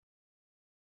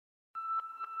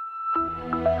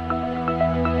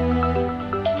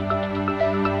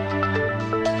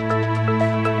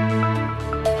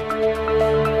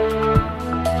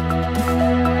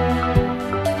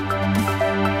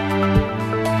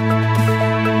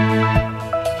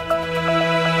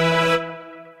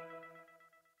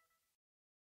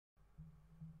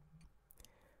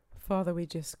Father, we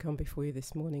just come before you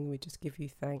this morning. We just give you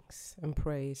thanks and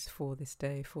praise for this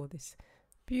day, for this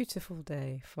beautiful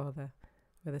day, Father,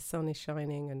 where the sun is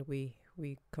shining and we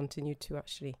continue to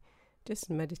actually just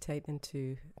meditate and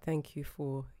to thank you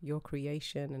for your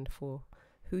creation and for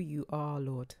who you are,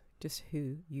 Lord, just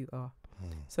who you are.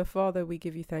 So, Father, we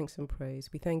give you thanks and praise.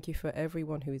 We thank you for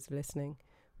everyone who is listening.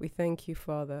 We thank you,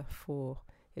 Father, for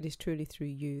it is truly through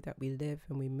you that we live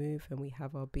and we move and we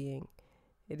have our being.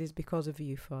 It is because of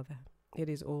you, Father. It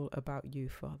is all about you,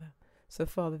 Father. So,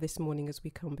 Father, this morning as we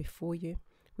come before you,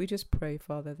 we just pray,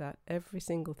 Father, that every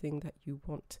single thing that you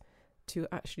want to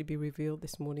actually be revealed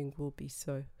this morning will be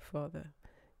so, Father.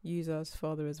 Use us,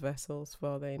 Father, as vessels,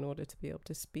 Father, in order to be able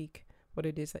to speak what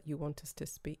it is that you want us to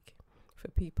speak, for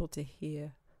people to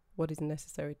hear what is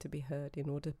necessary to be heard in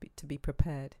order to be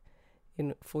prepared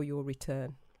for your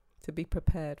return, to be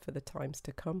prepared for the times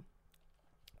to come,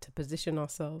 to position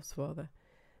ourselves, Father,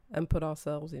 and put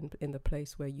ourselves in the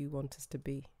place where you want us to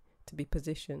be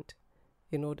positioned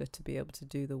in order to be able to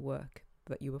do the work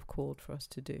that you have called for us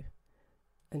to do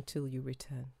until you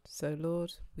return. So,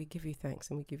 Lord, we give you thanks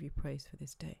and we give you praise for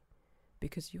this day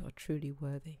because you are truly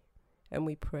worthy. And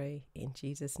we pray in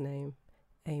Jesus' name.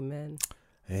 Amen.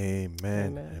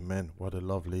 Amen. Amen. What a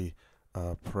lovely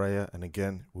prayer. And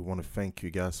again, we want to thank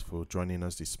you guys for joining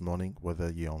us this morning,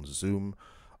 whether you're on Zoom,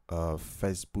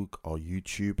 Facebook or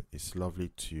YouTube. It's lovely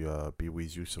to be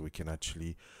with you so we can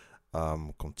actually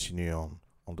continue on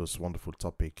this wonderful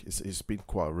topic. It's been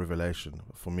quite a revelation.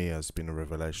 For me, it's been a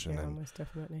revelation. Yeah, and most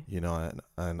definitely. You know,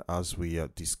 and as we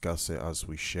discuss it, as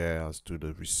we share, as do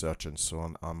the research and so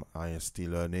on, I am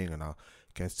still learning and I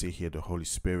can still hear the Holy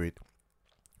Spirit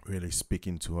really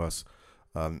speaking to us.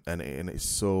 And it's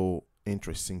so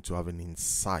interesting to have an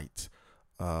insight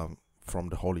from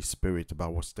the Holy Spirit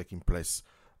about what's taking place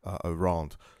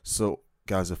around. So,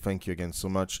 guys, thank you again so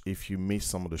much. If you missed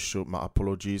some of the show, my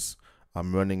apologies.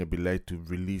 I'm running a bit late to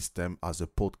release them as a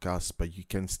podcast, but you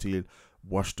can still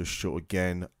watch the show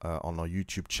again on our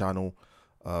YouTube channel,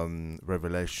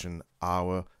 Revelation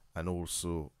Hour, and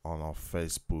also on our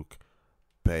Facebook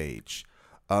page.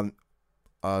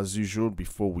 As usual,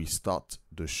 before we start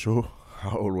the show, I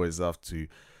always have to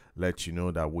let you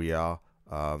know that we are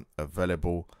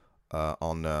available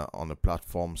on a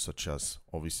platform such as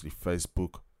obviously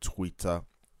Facebook, Twitter,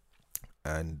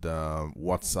 and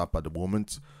WhatsApp at the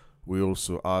moment. We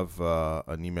also have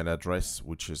an email address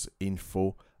which is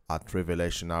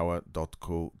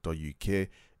info@revelationhour.co.uk.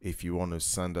 If you want to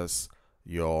send us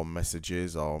your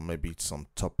messages or maybe some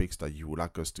topics that you would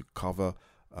like us to cover,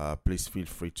 please feel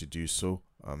free to do so.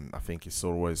 I think it's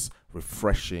always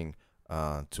refreshing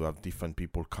to have different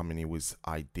people coming in with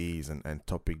ideas and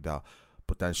topic that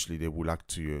potentially they would like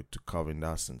to cover in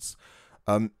that sense.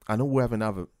 I know we have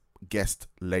another guest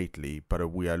lately, but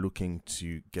we are looking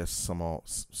to get some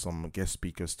guest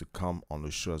speakers to come on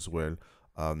the show as well,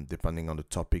 depending on the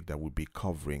topic that we'll be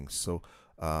covering. So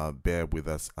bear with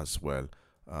us as well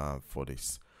for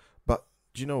this. But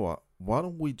do you know what? Why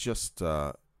don't we just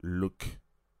look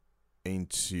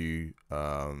into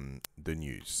the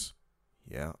news?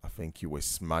 Yeah, I think you were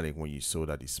smiling when you saw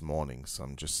that this morning. So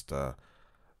I'm just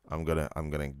I'm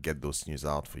gonna get those news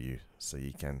out for you so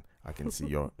I can see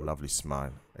your lovely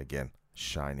smile again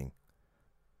shining.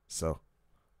 So,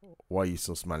 what are you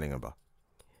so smiling about?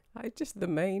 The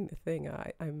main thing,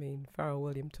 I mean, Pharrell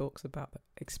Williams talks about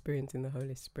experiencing the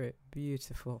Holy Spirit.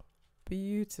 Beautiful.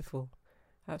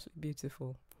 Absolutely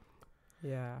beautiful.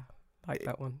 Yeah, like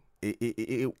that one.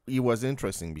 It was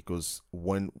interesting because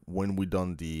when we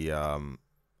done the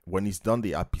when he's done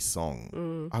the happy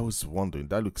song, I was wondering,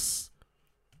 that looks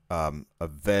a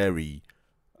very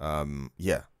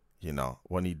you know,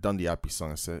 when he done the happy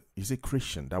song, I said, is he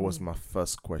Christian? That was my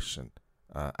first question.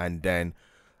 And then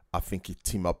I think he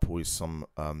teamed up with some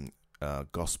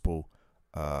gospel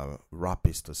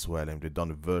rappist as well, and they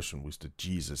done a version with the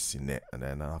Jesus in it. And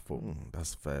then I thought,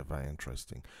 that's very, very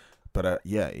interesting. But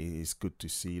yeah, it's good to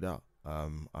see that.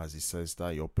 As he says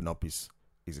that, he opened up his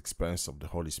experience of the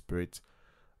Holy Spirit.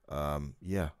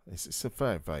 Yeah, it's a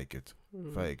very, very good.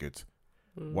 Very good.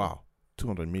 Wow,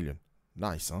 200 million.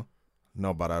 Nice, huh?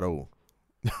 Not bad at all.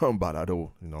 Not bad at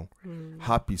all, you know.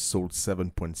 Happy sold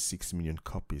 7.6 million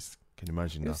copies. Can you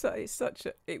imagine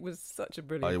that? It was such a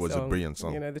brilliant song. It was a brilliant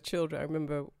song. You know, the children, I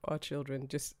remember our children,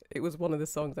 it was one of the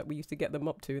songs that we used to get them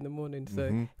up to in the morning.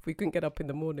 So if we couldn't get up in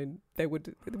the morning, they were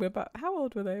about, how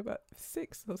old were they? About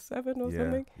 6 or 7 or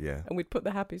something? Yeah. And we'd put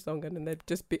the happy song in and they'd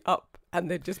just be up and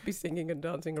they'd just be singing and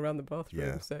dancing around the bathroom.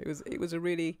 Yeah. So it was a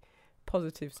really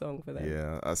positive song for them.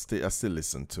 Yeah, I still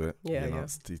listen to it. Yeah, you know, yeah.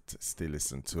 Still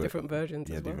listen to Different it. versions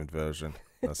Yeah, as well. different version.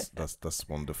 That's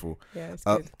wonderful. Yeah, it's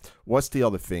good. What's the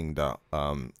other thing that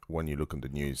when you look on the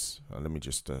news? Let me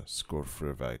just scroll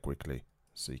through very quickly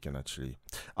so you can actually.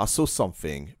 I saw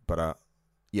something, but I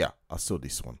saw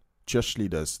this one. Church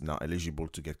leaders now eligible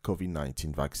to get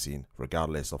COVID-19 vaccine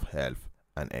regardless of health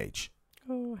and age.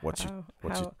 Oh, What's how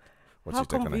your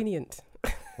take on it? convenient.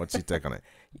 What's your take on it?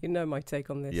 You know my take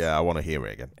on this. Yeah, I want to hear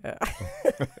it again.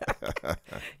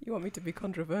 You want me to be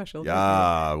controversial? Yeah,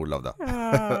 I would love that.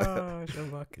 Oh,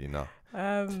 Jean-Marc. You know.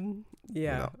 Yeah. You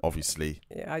know, obviously.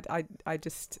 Yeah, I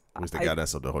just With the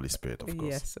guidance of the Holy Spirit, of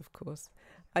course. Yes, of course.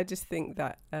 I just think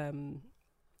that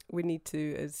we need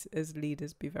to, as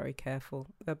leaders, be very careful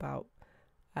about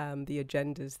the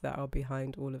agendas that are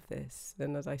behind all of this.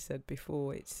 And as I said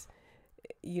before, it's,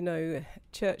 you know,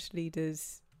 church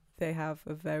leaders, they have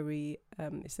a very,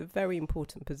 it's a very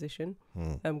important position.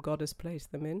 God has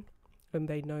placed them in, and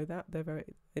they know that.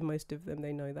 Most of them,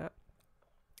 they know that.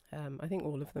 I think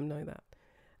all of them know that.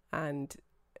 And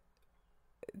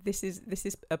this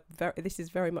is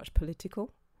very much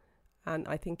political. And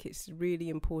I think it's really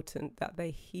important that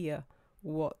they hear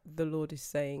what the Lord is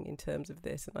saying in terms of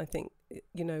this. And I think,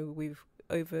 you know, we've,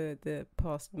 over the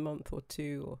past month or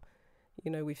two, or,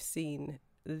 you know, we've seen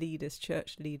leaders,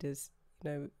 church leaders, you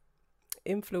know,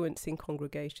 influencing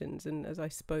congregations. And as I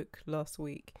spoke last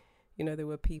week, you know, there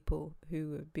were people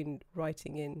who have been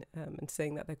writing in and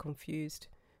saying that they're confused,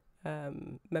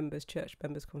 church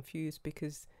members confused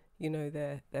because, you know,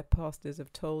 their pastors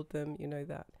have told them, you know,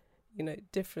 that, you know,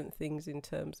 different things in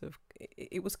terms of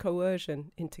it was coercion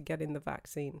into getting the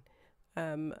vaccine,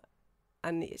 and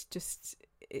it's just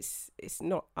it's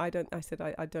not. I don't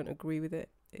agree with it.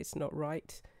 It's not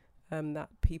right that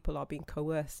people are being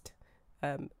coerced,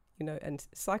 you know, and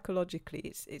psychologically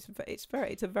it's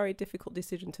a very difficult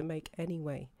decision to make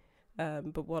anyway.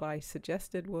 But what I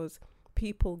suggested was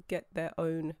people get their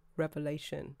own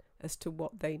revelation as to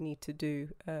what they need to do.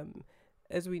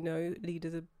 As we know,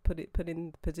 leaders are put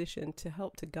in position to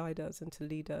help to guide us and to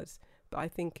lead us. But I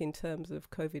think in terms of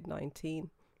COVID-19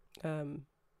 and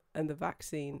the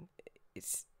vaccine,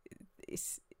 it's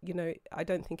you know, I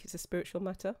don't think it's a spiritual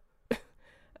matter.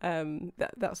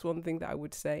 That's one thing that I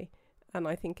would say. And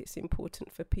I think it's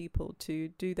important for people to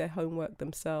do their homework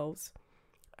themselves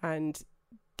and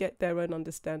get their own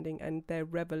understanding and their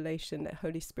revelation that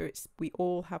Holy Spirit, we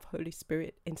all have Holy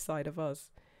Spirit inside of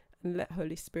us. And let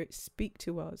Holy Spirit speak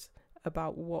to us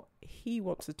about what He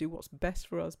wants to do, what's best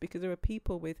for us. Because there are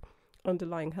people with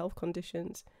underlying health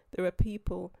conditions. There are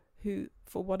people who,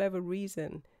 for whatever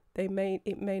reason, it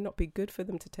may not be good for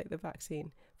them to take the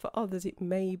vaccine. For others, it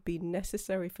may be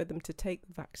necessary for them to take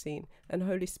the vaccine. And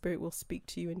Holy Spirit will speak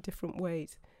to you in different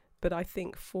ways. But I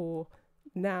think for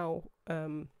now,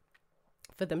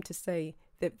 for them to say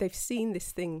that they've seen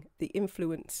this thing, the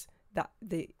influence that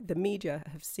the media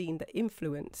have seen, the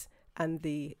influence, and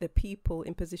the people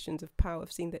in positions of power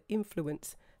have seen the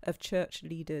influence of church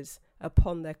leaders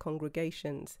upon their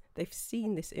congregations. They've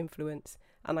seen this influence,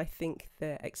 and I think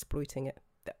they're exploiting it.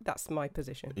 That's my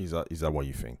position. Is that what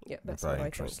you think? Yeah, that's very what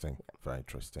interesting. I think. Yeah. Very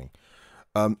interesting.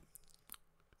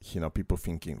 You know, people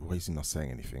thinking, why is he not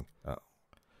saying anything?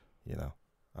 You know,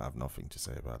 I have nothing to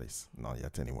say about this. Not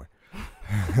yet, anyway.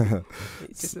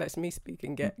 It just lets me speak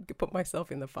and put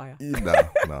myself in the fire.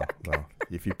 No.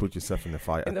 If you put yourself in the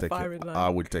fire, I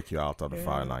will take you out of the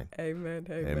fire line.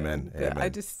 Amen. I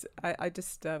just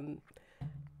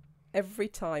every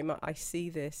time I see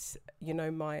this, you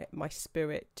know, my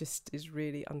spirit just is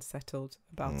really unsettled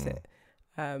about it.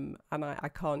 And I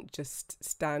can't just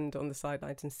stand on the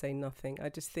sidelines and say nothing. I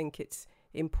just think it's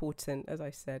important, as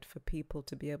I said, for people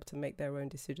to be able to make their own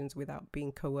decisions without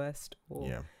being coerced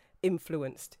or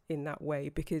influenced in that way,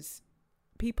 because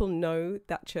people know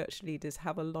that church leaders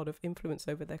have a lot of influence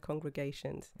over their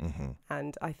congregations,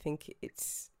 and I think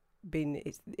it's been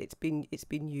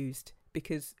used,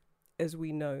 because as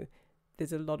we know,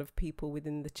 there's a lot of people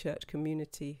within the church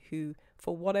community who,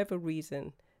 for whatever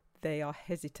reason, they are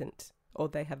hesitant, or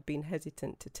they have been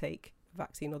hesitant to take the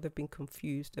vaccine, or they've been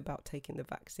confused about taking the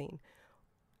vaccine.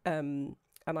 And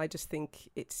I just think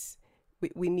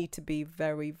we need to be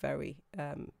very, very,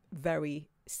 very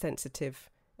sensitive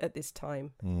at this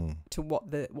time to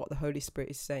what the Holy Spirit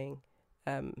is saying.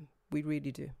 We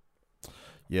really do.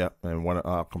 Yeah, and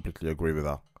I completely agree with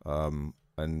that.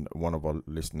 And one of our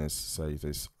listeners says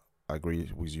this: I agree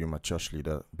with you. My church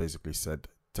leader basically said,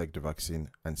 "Take the vaccine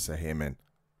and say amen."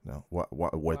 Now, what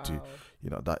Wow. to, you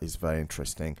know, that is very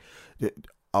interesting.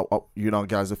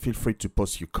 guys, feel free to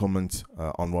post your comments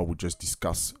on what we just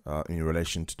discussed in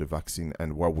relation to the vaccine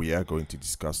and what we are going to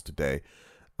discuss today.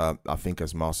 I think,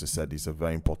 as Marcia said, it's a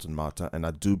very important matter, and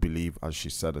I do believe, as she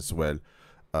said as well,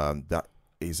 that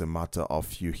is a matter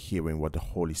of you hearing what the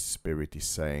Holy Spirit is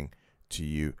saying to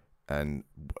you. And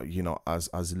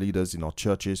as leaders in our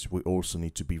churches, we also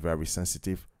need to be very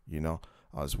sensitive,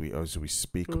 as we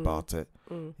speak about it,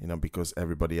 because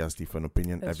everybody has different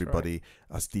opinion. That's everybody right.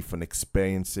 has different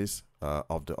experiences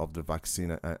of the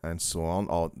vaccine and so on,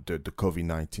 or the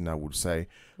COVID-19, I would say.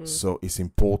 So it's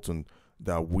important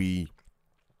that we,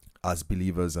 as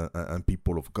believers and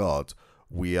people of God,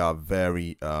 we are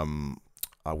very,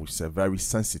 I would say, very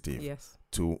sensitive. Yes.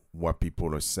 To what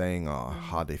people are saying or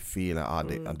how they feel and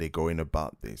how they going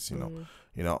about this.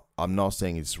 I'm not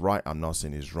saying it's right. I'm not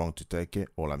saying it's wrong to take it.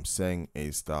 All I'm saying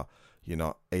is that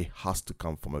it has to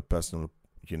come from a personal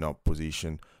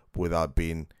position without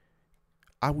being,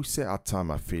 I would say at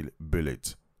times I feel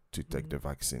bullied to take the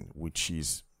vaccine, which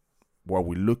is what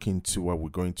we're going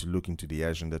to look into the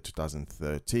Agenda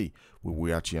 2030, where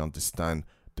we actually understand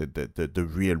the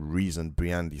real reason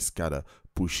behind this kind of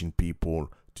pushing people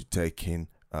to take in,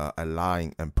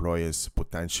 allowing employers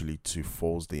potentially to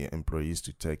force their employees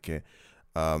to take it,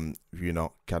 kind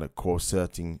of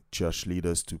coercing church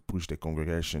leaders to push the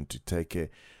congregation to take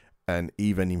it, and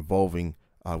even involving,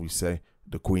 I would say,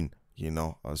 the Queen,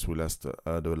 as well as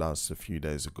the last few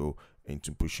days ago,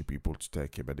 into pushing people to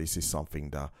take it. But this is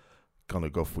something that gonna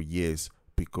go for years,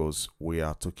 because we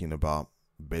are talking about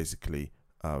basically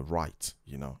right,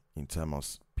 in terms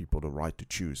of people the right to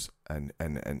choose, and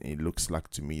it looks like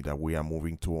to me that we are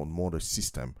moving toward more the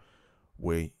system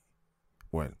where,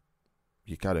 well,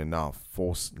 you gotta now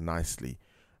force nicely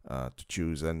to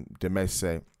choose, and they may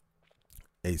say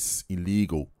it's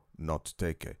illegal not to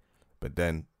take it, but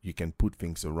then you can put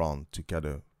things around to kind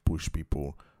of push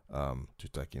people to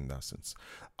take in that sense.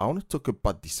 I want to talk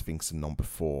about these things in number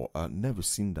 4. Never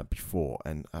seen that before,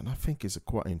 and I think it's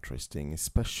quite interesting,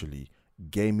 especially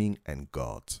Gaming and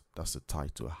God. That's the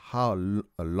title. How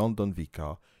a London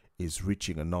vicar is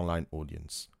reaching an online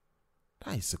audience.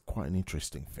 That is quite an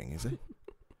interesting thing, is it?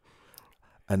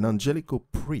 An Angelical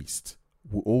priest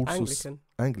who also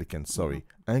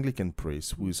Anglican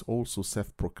priest who is also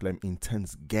self-proclaimed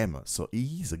intense gamer, so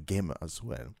he is a gamer as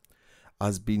well,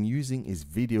 has been using his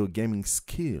video gaming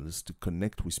skills to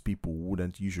connect with people who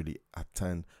wouldn't usually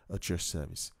attend a church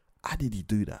service. How did he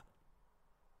do that?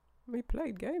 We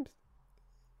played games.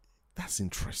 That's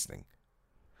interesting.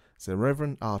 So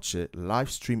Reverend Archer live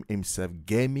streamed himself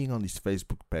gaming on his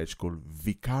Facebook page called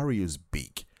Vicarious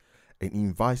Big, and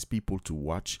invites people to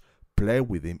watch, play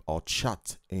with him, or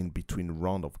chat in between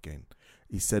round of game.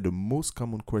 He said the most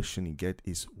common question he gets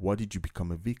is, "Why did you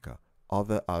become a vicar?"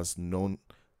 Other as known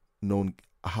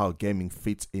how gaming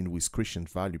fits in with Christian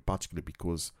value, particularly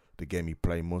because the game he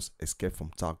played most, Escape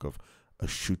from Tarkov, a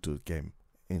shooter game.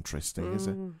 Interesting, is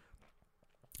it?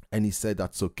 And he said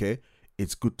that's okay.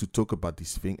 It's good to talk about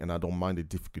this thing, and I don't mind a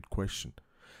difficult question.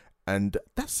 And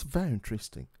that's very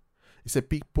interesting. He said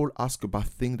people ask about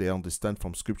things they understand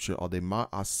from scripture, or they might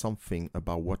ask something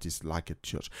about what it's like at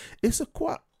church. It's a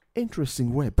quite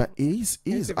interesting way, but he's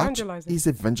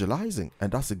evangelizing,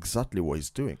 and that's exactly what he's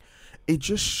doing. It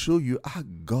just shows you how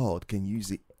God can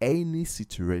use it any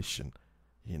situation,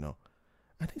 and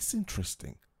it's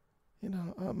interesting.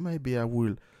 Maybe I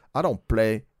don't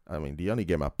play. I mean, the only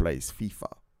game I play is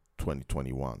FIFA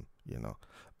 2021,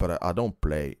 but I don't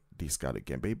play this kind of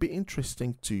game. But it'd be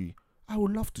interesting I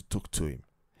would love to talk to him,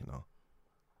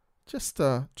 Just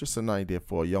an idea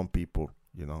for young people,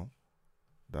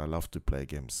 that love to play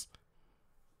games.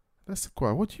 That's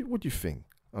quiet. What do you think?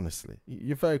 Honestly,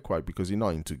 you're very quiet because you're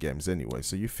not into games anyway.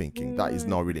 So you're thinking that is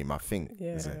not really my thing.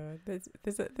 Yeah, is it?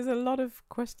 There's a lot of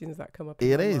questions that come up.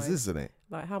 It is, mind. Isn't it?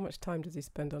 Like, how much time does he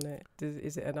spend on it?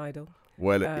 Is it an idol?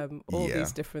 Well, all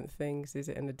these different things. Is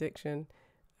it an addiction?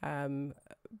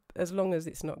 As long as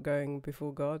it's not going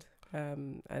before God,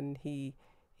 and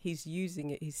he's using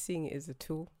it, he's seeing it as a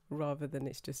tool rather than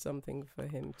it's just something for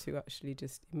him to actually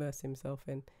just immerse himself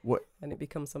in, and it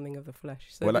becomes something of the flesh.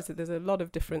 So there's a lot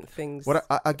of different things. Well,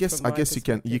 I guess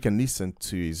you can listen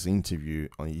to his interview.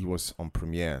 He was on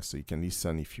Premiere, so you can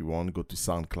listen if you want. Go to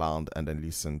SoundCloud and then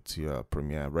listen to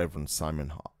Premiere. Reverend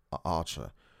Simon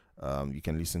Archer. You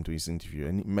can listen to his interview,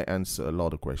 and it may answer a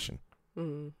lot of questions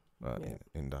in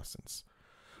that sense.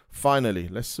 Finally,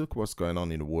 let's look what's going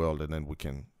on in the world, and then we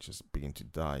can just begin to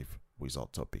dive with our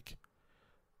topic.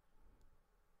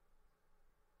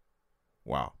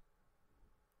 Wow.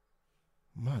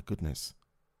 My goodness.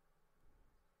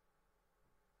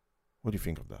 What do you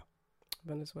think of that?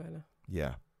 Venezuela.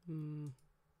 Yeah.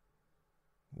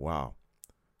 Wow.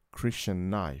 Christian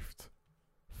knifed,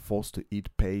 forced to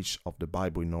eat page of the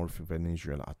Bible in order for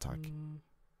Venezuela attack.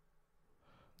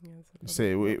 Yeah,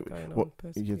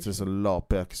 there's a lot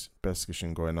of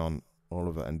persecution going on all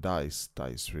over, and that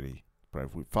is really brave.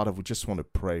 Father, we just want to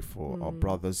pray for our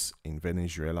brothers in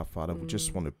Venezuela. Father, we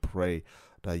just want to pray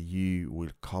that you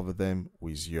will cover them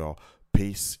with your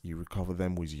peace, you recover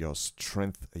them with your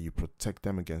strength, and you protect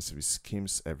them against every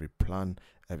schemes, every plan,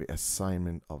 every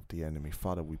assignment of the enemy.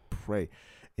 Father, we pray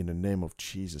in the name of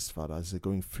Jesus, Father, as they're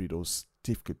going through those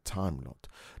difficult time, Lord,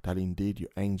 that indeed your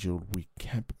angel will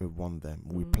camp around them.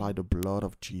 We apply the blood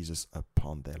of Jesus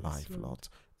upon their life, Lord,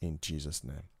 in Jesus'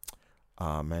 name.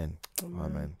 Amen.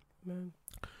 Amen.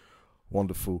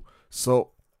 Wonderful.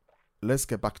 So let's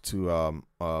get back to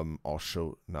our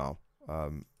show now,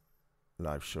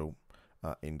 live show.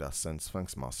 In that sense,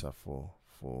 thanks, Marcia, for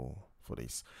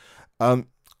this.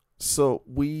 So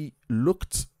we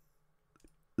looked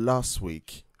last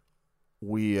week.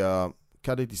 We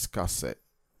kind of discussed it.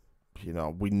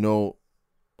 We know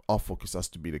our focus has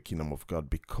to be the kingdom of God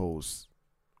because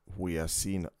we are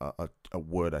seeing a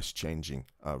world that's changing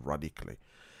radically.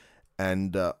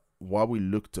 And while we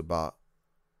looked about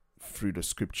through the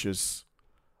scriptures,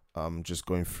 just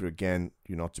going through again,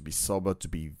 to be sober, to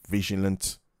be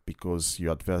vigilant, because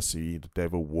your adversary, the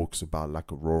devil, walks about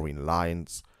like a roaring lion,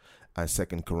 and 2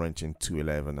 Corinthians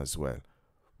 2:11 as well,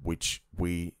 which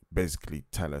we basically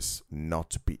tell us not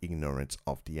to be ignorant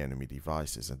of the enemy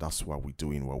devices, and that's why we're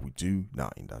doing what we do now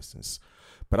in that sense.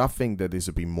 But I think that there's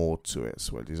a bit more to it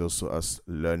as well. There's also us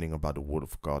learning about the Word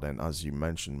of God, and as you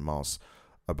mentioned, Mars,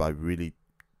 about really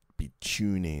be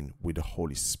tuning with the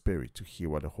Holy Spirit to hear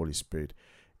what the Holy Spirit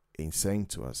is saying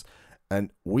to us.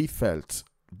 And we felt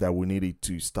that we needed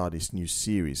to start this new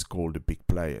series called The Big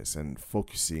Players, and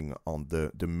focusing on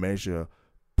the major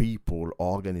people,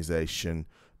 organization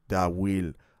that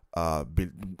will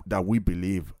that we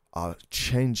believe are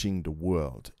changing the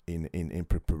world in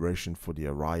preparation for the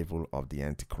arrival of the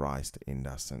Antichrist in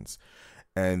that sense.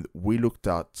 And we looked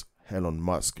at Elon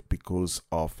Musk because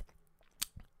of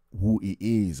who he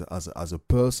is as a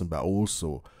person, but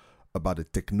also about the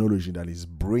technology that he's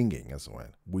bringing as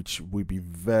well, which will be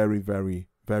very, very,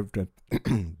 very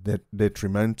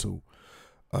detrimental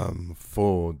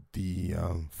for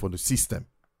the system,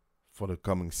 for the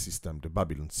coming system, the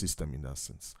Babylon system in that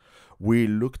sense. We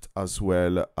looked as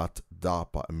well at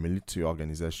DARPA, a military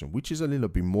organization, which is a little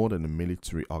bit more than a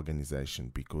military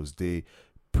organization because they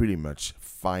pretty much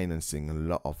financing a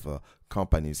lot of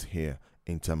companies here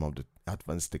in terms of the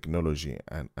advanced technology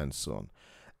and so on.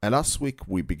 And last week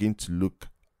we begin to look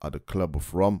at the Club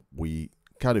of Rome. We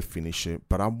kind of finish it,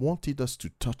 but I wanted us to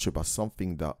touch about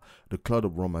something that the Club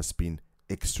of Rome has been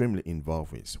extremely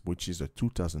involved with, which is the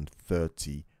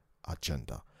 2030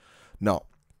 agenda. Now,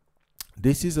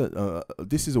 this is a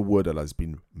word that has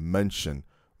been mentioned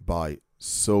by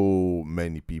so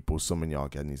many people, so many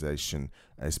organizations,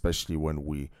 especially when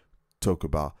we talk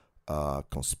about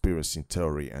conspiracy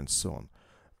theory and so on.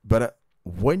 But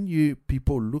when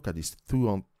people look at this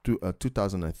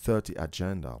 2030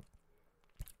 agenda,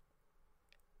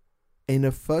 in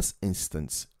the first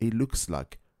instance, it looks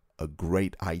like a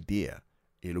great idea.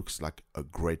 It looks like a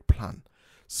great plan.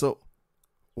 So,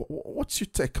 what's your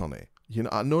take on it?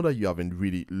 I know that you haven't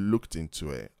really looked into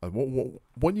it.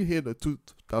 When you hear the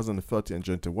 2030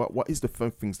 agenda, what is the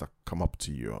first things that come up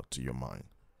to your mind?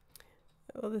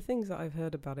 Well, the things that I've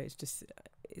heard about it is just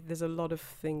there's a lot of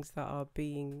things that are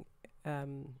being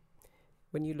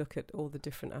when you look at all the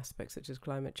different aspects such as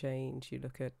climate change, you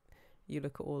look at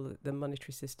all the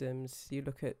monetary systems, you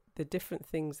look at the different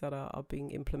things that are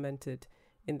being implemented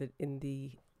in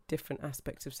the different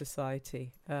aspects of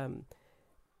society.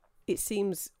 It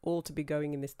seems all to be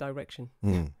going in this direction.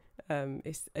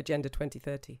 It's Agenda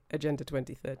 2030, Agenda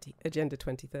 2030, Agenda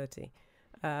 2030,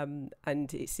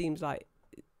 and it seems like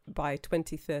by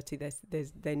 2030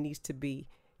 there needs to be,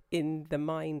 in the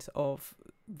minds of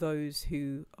those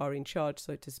who are in charge,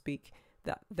 so to speak,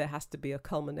 that there has to be a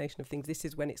culmination of things. This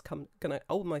is when it's going to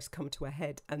almost come to a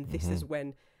head, and this is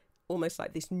when almost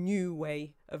like this new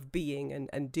way of being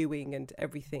and doing and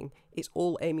everything, it's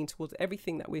all aiming towards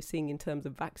everything that we're seeing in terms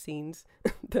of vaccines,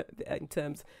 in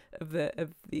terms of the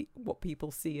what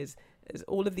people see as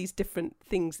all of these different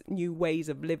things, new ways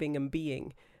of living and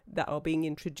being that are being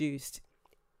introduced.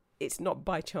 It's not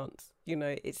by chance,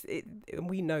 and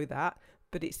we know that,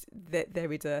 but it's that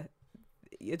there is a,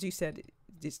 as you said,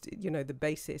 just the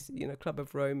basis, Club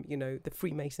of Rome, the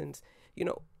Freemasons,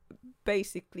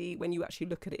 basically when you actually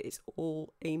look at it, it's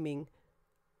all aiming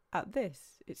at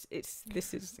this.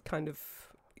 This is kind of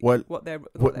Well, what they're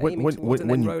when- aiming when- towards, when-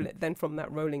 and when then you- roll it. Then from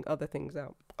that, rolling other things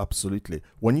out. Absolutely.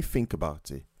 When you think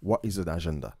about it, what is an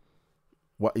agenda?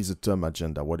 What is the term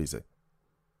agenda? What is it?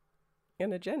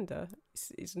 An agenda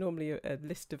is normally a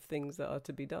list of things that are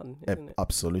to be done, isn't it?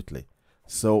 Absolutely.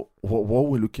 So what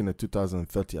we're looking at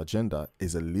 2030 agenda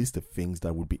is a list of things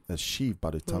that will be achieved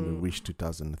by the time we reach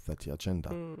 2030 agenda.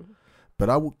 But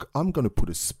I'm going to put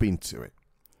a spin to it.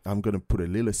 I'm going to put a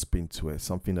little spin to it,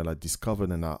 something that I discovered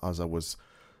and as I was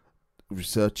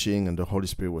researching and the Holy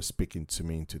Spirit was speaking to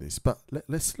me into this. But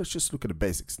let's just look at the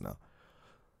basics now.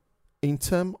 In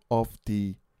terms of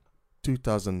the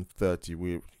 2030,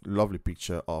 we lovely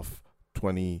picture of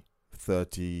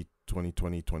 2030,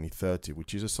 2020, 2030,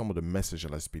 which is some of the message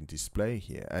that has been displayed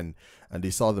here. And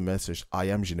these are the message, I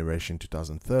am generation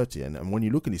 2030. And when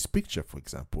you look at this picture, for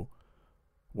example,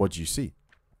 what do you see?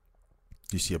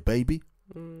 Do you see a baby?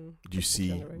 Do you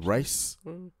see race?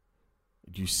 Do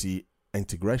you see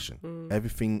integration?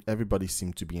 Everybody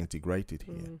seems to be integrated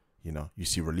here. You know, you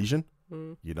see religion.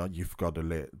 You know, you've got the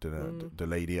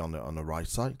lady on the right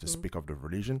side to speak of the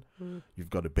religion. You've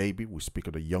got a baby. We speak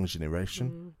of the young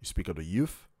generation. You speak of the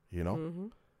youth. You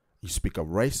know, you speak of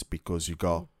race because you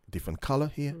got different color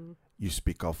here. You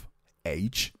speak of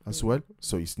age as well.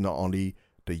 So it's not only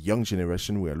the young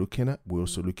generation we are looking at. We're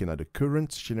also looking at the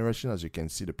current generation, as you can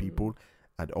see the people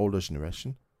at the older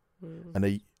generation.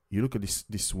 And you look at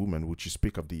this woman, which you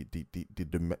speak of the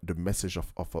message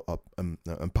of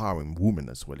empowering women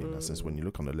as well, in a sense, when you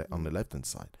look on the left hand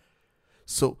side.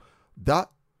 So that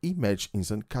image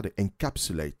is kind of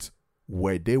encapsulate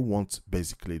where they want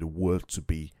basically the world to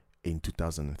be in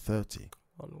 2030.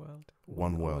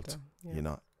 One world. Yeah. You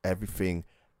know, everything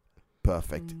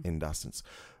perfect in that sense.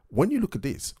 When you look at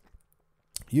this,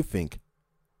 you think,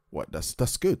 well,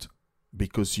 that's good,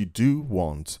 because you do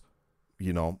want,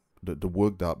 you know, the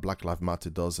work that Black Lives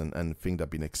Matter does and things that have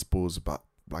been exposed about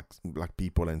black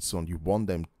people and so on. You want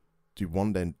them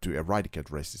to eradicate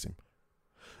racism.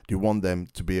 You want them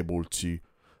to be able to,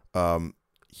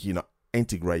 you know,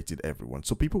 integrate it everyone.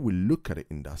 So people will look at it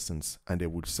in that sense and they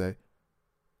would say,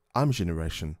 I'm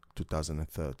generation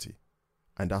 2030.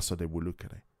 And that's how they will look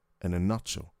at it in a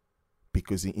nutshell,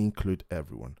 because it includes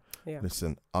everyone. Yeah.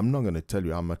 Listen, I'm not going to tell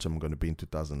you how much I'm going to be in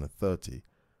 2030,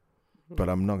 but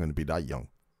I'm not going to be that young.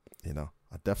 You know,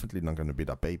 I'm definitely not going to be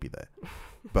that baby there.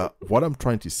 But what I'm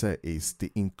trying to say is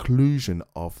the inclusion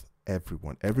of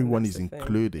everyone. Everyone is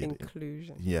included.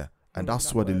 Inclusion. Yeah. And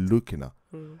that's what they're looking at.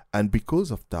 And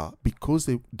because of that, because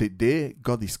they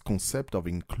got this concept of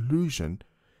inclusion,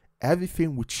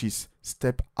 everything which is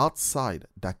step outside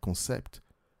that concept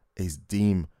is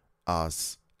deemed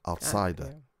as outsider.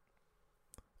 Yeah.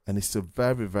 And it's a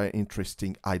very, very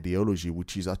interesting ideology,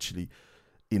 which is actually,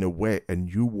 in a way, a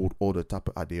new world order type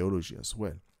of ideology as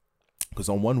well. Because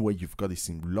on one way, you've got this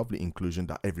lovely inclusion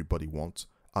that everybody wants.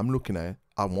 I'm looking at it,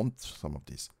 I want some of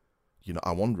this. You know,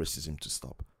 I want racism to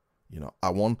stop. You know, I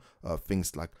want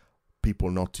things like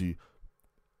people not to,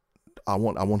 I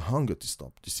want hunger to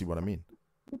stop. Do you see what I mean?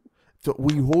 So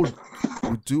we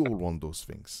do all want those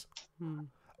things.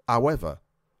 However,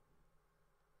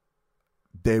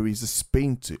 there is a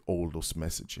spin to all those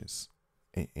messages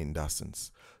in that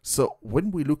sense. So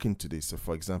when we look into this, so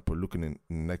for example, looking in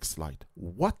the next slide,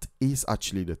 what is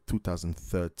actually the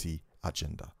 2030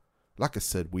 agenda? Like I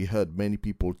said, we heard many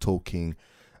people talking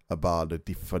about the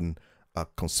different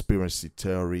conspiracy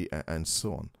theory and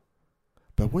so on.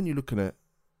 But when you look at it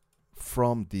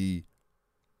from the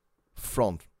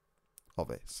front of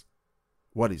it,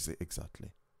 what is it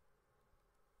exactly?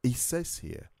 It says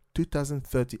here,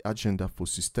 2030 Agenda for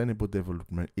Sustainable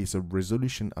Development is a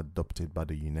resolution adopted by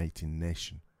the United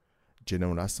Nations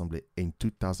General Assembly in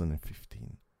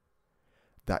 2015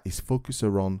 that is focused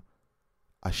around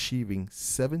achieving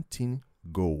 17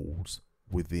 goals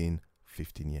within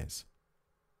 15 years.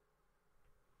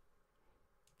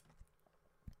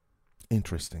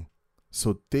 Interesting.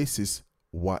 So this is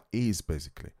what is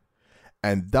basically.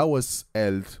 And that was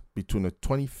held between the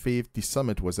 25th, the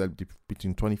summit was held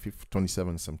between 25th,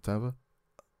 27th September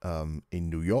in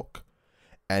New York.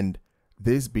 And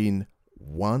there's been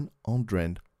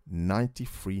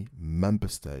 193 member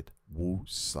states who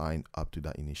signed up to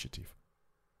that initiative.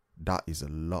 That is a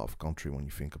lot of country when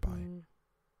you think about it.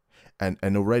 And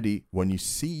already when you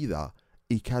see that,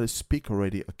 it kind of speak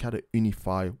already a kind of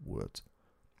unified word.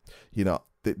 You know,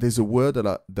 there's a word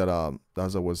that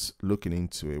as I was looking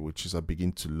into it, which is I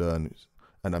begin to learn,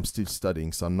 and I'm still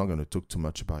studying, so I'm not going to talk too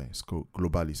much about it. It's called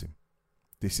globalism.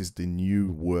 This is the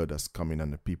new word that's coming,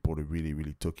 and the people are really,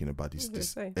 really talking about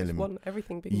this element.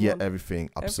 Everything being one. Everything,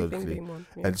 absolutely. Everything being one,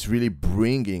 yeah. And it's really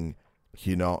bringing,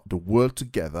 you know, the world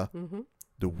together,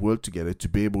 the world together, to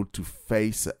be able to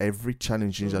face every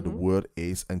challenge that the world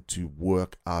is, and to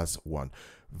work as one.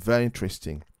 Very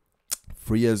interesting.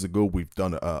 3 years ago, we've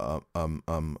done a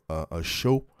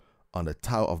show on the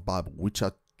Tower of Babel, which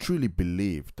I truly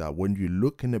believe that when you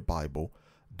look in the Bible,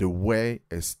 the way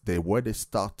they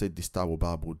started this Tower of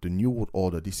Babel, the New World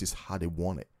Order, this is how they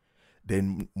want it. They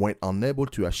were unable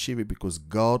to achieve it because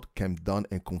God came down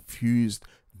and confused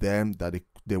them, that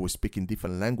they were speaking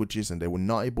different languages and they were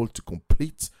not able to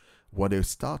complete what they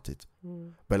started.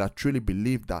 But I truly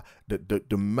believe that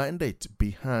the mandate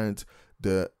behind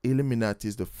the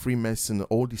Illuminatis, the Freemasons,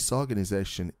 all this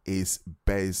organization is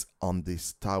based on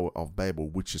this Tower of Babel,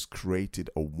 which has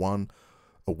created a one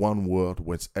world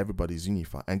where everybody's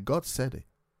unified. And God said it,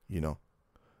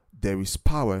 there is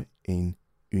power in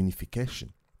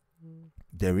unification.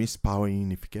 There is power in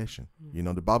unification.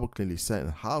 The Bible clearly said,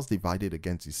 "A house divided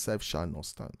against itself shall not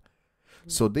stand."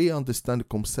 So they understand the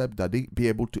concept that they be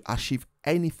able to achieve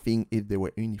anything if they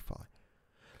were unified.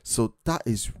 So that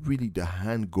is really the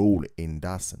end goal in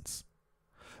that sense.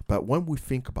 But when we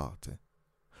think about it,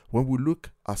 when we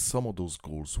look at some of those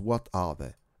goals, what are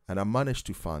they? And I managed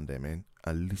to find them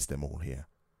and list them all here.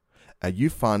 And you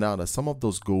find out that some of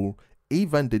those goals,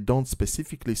 even they don't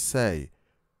specifically say,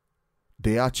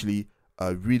 they actually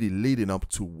are really leading up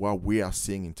to what we are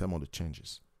seeing in terms of the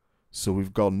changes. So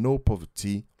we've got no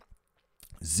poverty,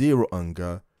 zero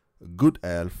hunger, good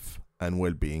health and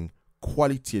well-being,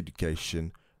 quality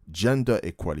education, gender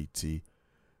equality,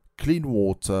 clean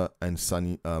water and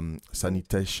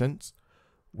sanitation.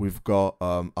 We've got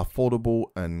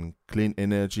affordable and clean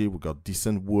energy. We've got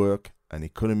decent work and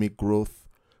economic growth.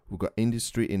 We've got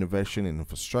industry, innovation and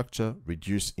infrastructure,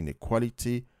 reduced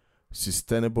inequality,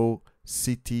 sustainable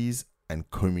cities and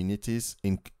communities,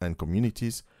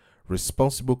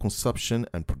 responsible consumption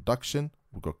and production.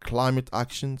 We've got climate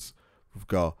actions. We've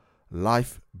got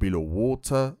life below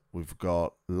water. We've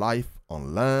got life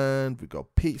on land. We've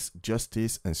got peace,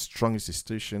 justice, and strong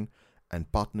institution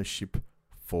and partnership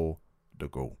for the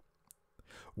goal.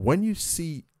 When you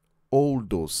see all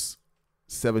those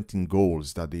 17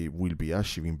 goals that they will be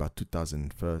achieving by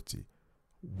 2030,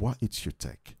 what is your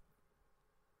take?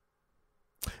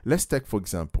 Let's take, for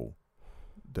example,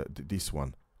 this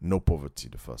one, no poverty,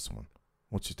 the first one.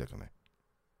 What's your take on it?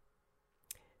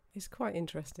 It's quite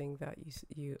interesting that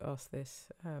you asked this.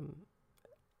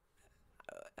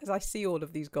 As I see all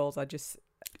of these goals, I just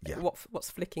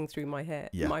what's flicking through my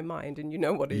my mind, and you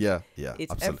know what it is.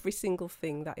 It's absolutely. Every single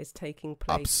thing that is taking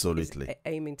place. Absolutely, is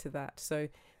aiming to that. So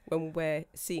when we're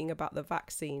seeing about the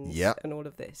vaccines and all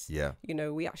of this,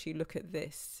 we actually look at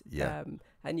this,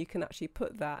 and you can actually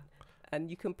put that. And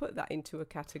you can put that into a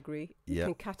category. You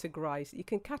can categorize. You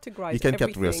can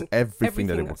categorize everything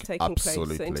that's taking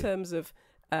place. So in terms of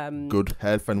good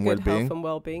health and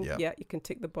well-being. You can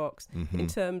tick the box. In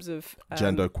terms of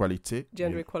gender equality,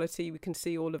 we can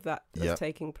see all of that that's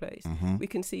taking place. We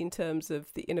can see in terms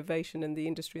of the innovation and the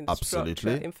industry and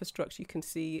the infrastructure. You can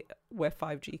see where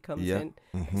 5G comes in,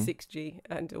 6G,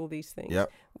 and all these things.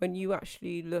 When you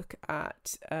actually look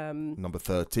at number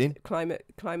 13, climate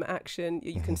action,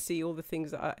 you can see all the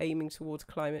things that are aiming towards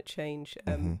climate change.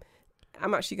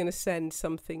 I'm actually going to send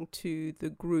something to the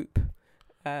group.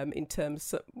 In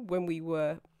terms of when we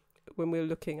were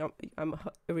looking, I'm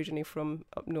originally from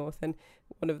up north, and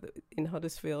in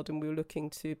Huddersfield, and we were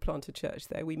looking to plant a church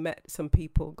there. We met some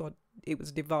people. God, it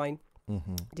was divine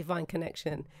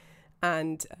connection,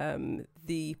 and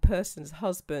the person's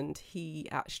husband, he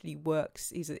actually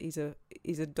works. He's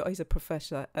a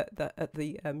professor at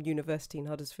the university in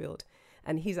Huddersfield.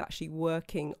 And he's actually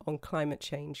working on climate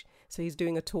change. So he's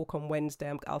doing a talk on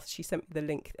Wednesday. She sent me the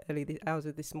link early hours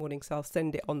of this morning, so I'll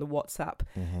send it on the WhatsApp.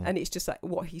 And it's just like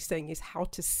what he's saying is how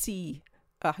to see,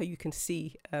 how you can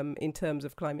see in terms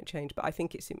of climate change. But I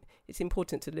think it's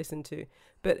important to listen to.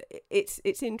 But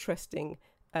it's interesting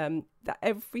that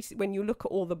when you look at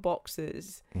all the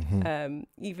boxes,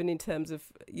 even in terms of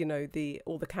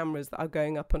all the cameras that are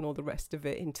going up and all the rest of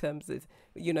it, in terms of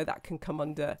that can come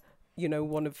under.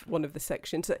 One of the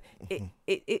sections. So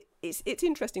it's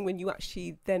interesting when you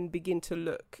actually then begin to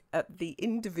look at the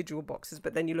individual boxes,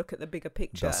 but then you look at the bigger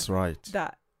picture. That's right.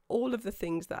 That all of the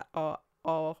things that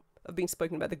have been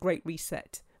spoken about, the Great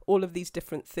Reset, all of these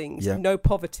different things. No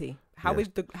poverty. How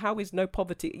is no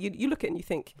poverty? You look at it and you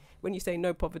think, when you say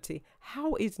no poverty,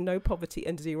 how is no poverty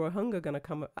and zero hunger going to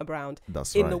come around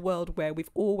in the world where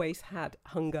we've always had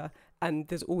hunger and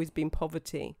there's always been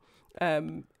poverty?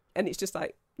 And it's just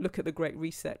like, look at the Great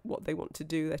Reset, what they want to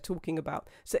do, they're talking about.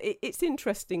 So it's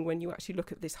interesting when you actually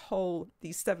look at these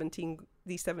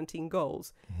 17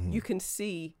 goals, you can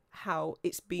see how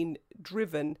it's been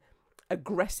driven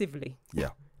aggressively. Yeah.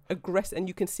 And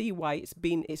you can see why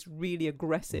it's really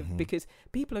aggressive, because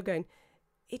people are going,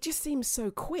 it just seems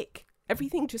so quick.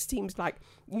 Everything just seems like,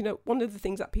 one of the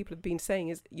things that people have been saying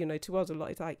is, to us a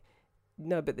lot, it's like,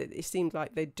 no, but it seems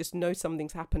like they just know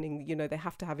something's happening, they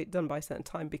have to have it done by a certain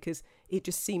time, because it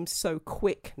just seems so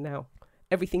quick now.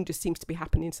 Everything just seems to be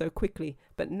happening so quickly.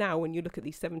 But now when you look at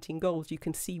these 17 goals, you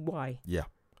can see why. Yeah.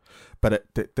 But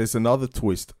there's another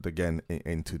twist again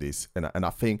into this, and I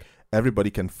think everybody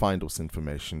can find those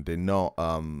information. They're not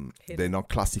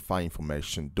classifying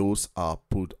information. Those are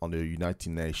put on the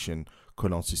United Nations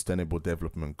Sustainable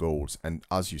Development Goals, and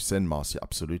as you said, Marcia,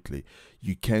 absolutely,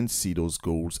 you can see those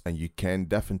goals, and you can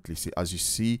definitely see, as we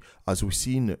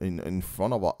see in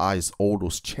front of our eyes, all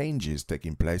those changes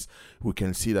taking place. We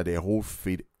can see that they all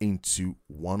fit into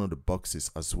one of the boxes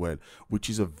as well, which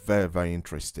is a very, very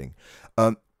interesting.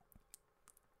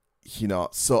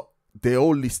 So they're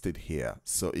all listed here.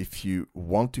 So if you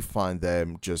want to find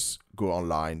them, just go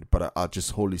online. But I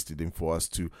just whole listed them for us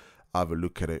to have a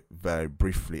look at it very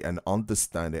briefly and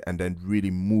understand it, and then really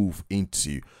move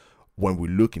into, when we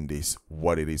look in this,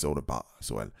 what it is all about as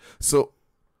well. So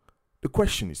the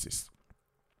question is this,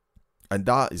 and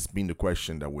that has been the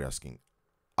question that we're asking: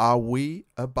 are we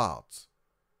about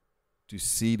to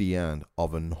see the end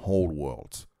of an whole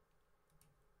world?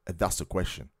 And that's the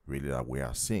question, really, that we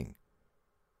are seeing.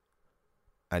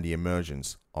 And the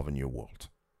emergence of a new world.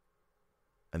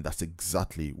 And that's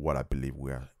exactly what I believe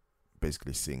we are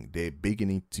basically seeing. They're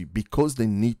beginning to, because they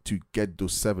need to get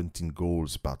those 17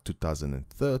 goals by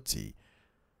 2030,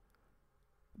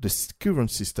 the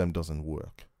current system doesn't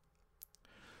work.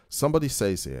 Somebody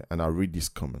says here, and I read these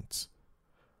comments,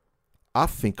 I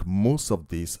think most of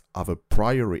these have a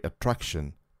priori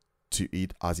attraction to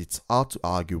it, as it's hard to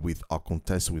argue with or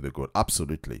contest with the goal.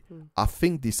 Absolutely. I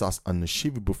think this is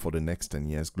unachievable for the next 10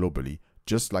 years globally,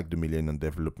 just like the Millennium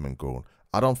Development Goal.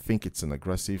 I don't think it's an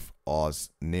aggressive, as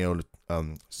neoliberal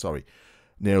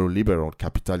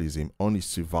capitalism only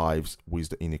survives with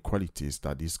the inequalities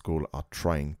that these goals are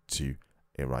trying to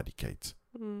eradicate.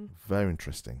 Very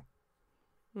interesting.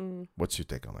 What's your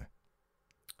take on it?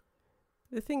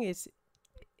 The thing is,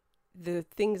 the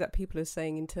things that people are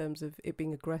saying in terms of it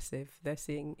being aggressive, they're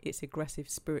seeing it's aggressive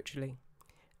spiritually.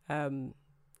 And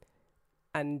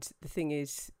the thing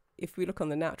is, if we look on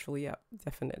the natural, yeah,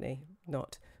 definitely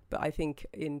not. But I think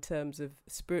in terms of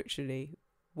spiritually,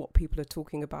 what people are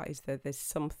talking about is that there's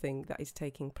something that is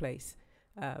taking place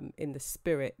in the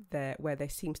spirit there, where there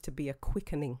seems to be a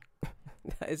quickening.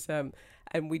 That is, and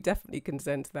we definitely can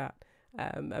sense that.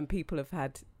 And people have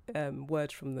had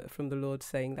words from the Lord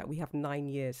saying that we have 9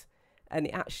 years. And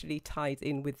it actually ties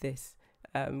in with this,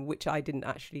 which I didn't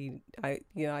actually, I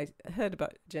heard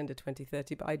about Agenda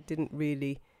 2030, but I didn't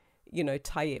really,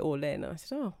 tie it all in. I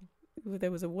said,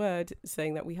 there was a word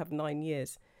saying that we have 9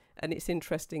 years. And it's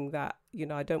interesting that,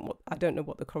 I don't know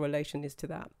what the correlation is to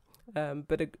that.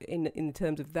 But in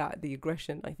terms of that, the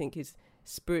aggression, I think, is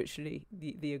spiritually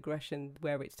the aggression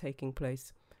where it's taking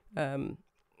place. In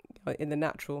the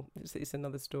natural, it's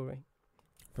another story.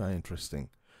 Very interesting.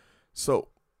 So,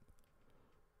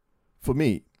 for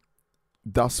me,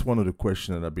 that's one of the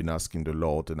questions that I've been asking the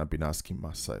Lord, and I've been asking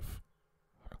myself.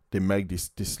 They make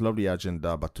this lovely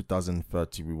agenda, by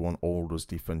 2030 we want all those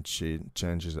different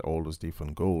changes, all those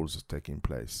different goals taking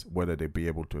place. Whether they be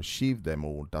able to achieve them,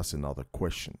 or that's another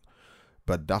question.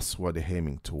 But that's what they're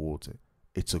aiming towards it.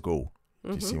 It's a goal.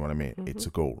 Do you see what I mean? It's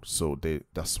a goal. So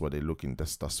that's what they're looking.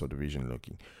 That's what the vision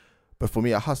looking. But for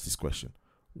me, I ask this question: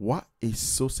 what is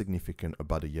so significant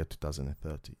about the year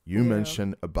 2030? You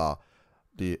mentioned about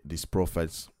these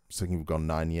prophets saying we've got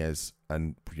 9 years,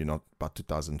 and by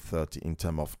 2030 in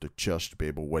terms of the church to be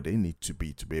able where they need to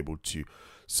be able to.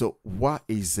 So what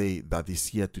is it that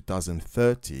this year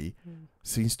 2030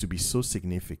 seems to be so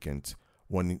significant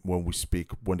when we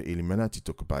speak, when the Illuminati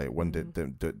talk about it, when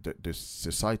the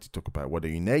society talk about it, when the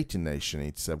United Nations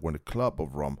itself, when the Club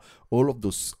of Rome, all of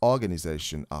those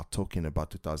organizations are talking about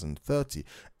 2030.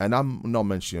 And I'm not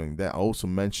mentioning that, I also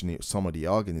mentioning some of the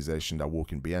organizations that are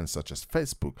working behind, such as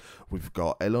Facebook. We've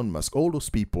got Elon Musk. All those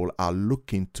people are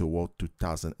looking toward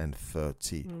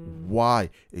 2030. Why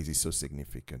is it so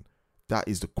significant? That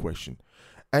is the question.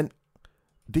 And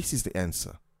this is the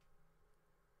answer.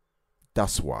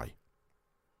 That's why.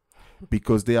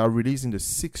 Because they are releasing the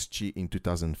 6G in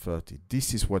 2030.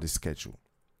 This is what is scheduled.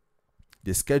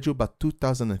 They schedule by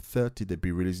 2030 they'll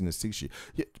be releasing the 6G.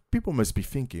 Yet people must be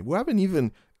thinking, we haven't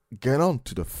even get on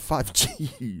to the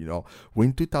 5G, We're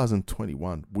in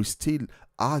 2021. We're still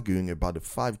arguing about the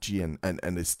 5G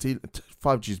and it's still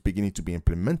 5G is beginning to be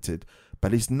implemented,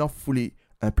 but it's not fully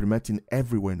implemented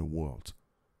everywhere in the world.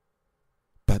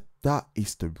 But That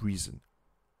is the reason.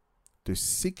 The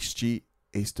 6G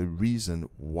is the reason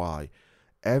why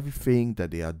everything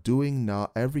that they are doing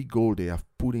now, every goal they have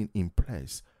put in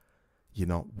place,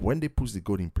 when they put the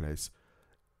goal in place,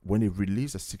 when they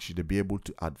release the 6G, they'll be able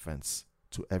to advance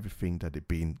to everything that they've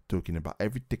been talking about,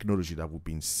 every technology that we've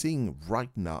been seeing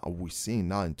right now, or we're seeing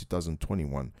now in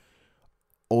 2021,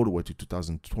 all the way to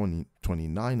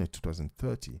 2029 and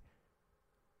 2030.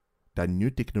 That new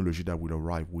technology that will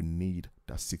arrive will need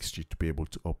that 6G to be able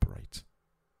to operate.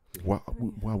 What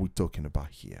are we talking about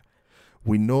here?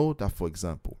 We know that, for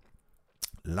example,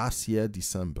 last year,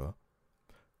 December,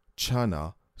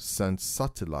 China sent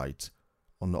satellites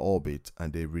on orbit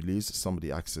and they released some of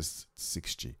the access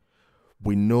 6G.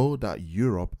 We know that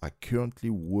Europe are currently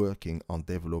working on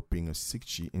developing a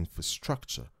 6G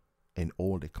infrastructure in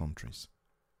all the countries.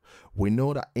 We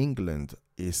know that England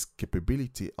is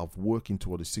capability of working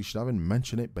toward the 6G. I haven't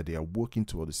mentioned it, but they are working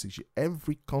toward the 6G.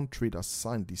 Every country that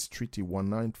signed this Treaty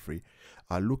 193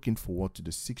 are looking forward to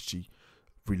the 6G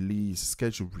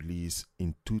scheduled release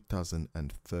in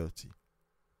 2030.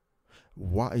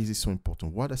 Why is it so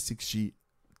important? Why the 6G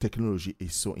technology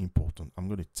is so important? I'm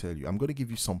going to tell you. I'm going to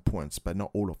give you some points, but not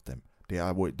all of them.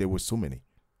 There were so many.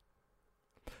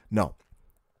 Now,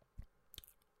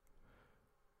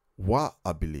 what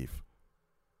I believe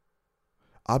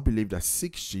that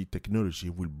 6G technology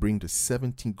will bring the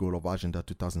 17 goal of Agenda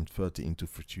 2030 into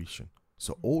fruition.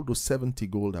 So all those 70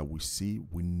 goals that we see,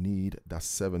 we need that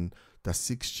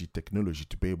 6G technology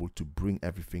to be able to bring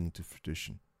everything into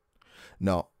fruition.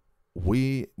 Now,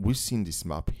 we've seen this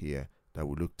map here that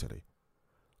we looked at it.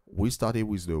 We started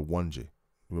with the 1G.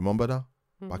 Remember that?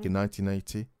 Back in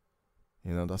 1980?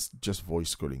 That's just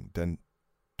voice calling. Then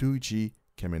 2G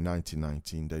came in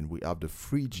 1919. Then we have the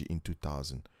 3G in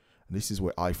 2000. And this is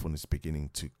where iPhone is beginning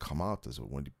to come out as well.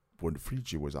 When the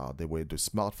 3G was out, they were the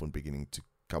smartphone beginning to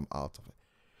come out of it.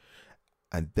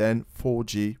 And then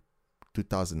 4G,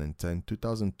 2010,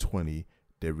 2020,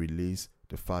 they released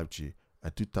the 5G.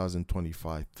 At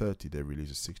 2025, 30, they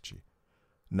released the 6G.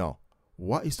 Now,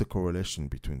 what is the correlation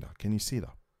between that? Can you see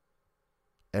that?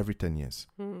 Every 10 years.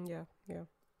 Yeah.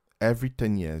 Every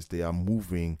 10 years, they are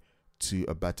moving to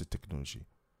a better technology.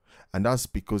 And that's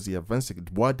because the advanced,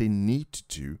 what they need to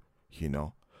do,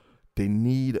 they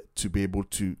need to be able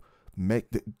to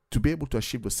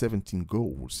achieve the 17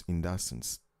 goals in that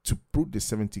sense. To put the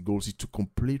 70 goals into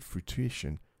complete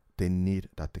fruition, they need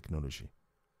that technology.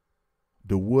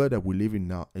 The world that we live in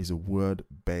now is a world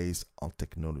based on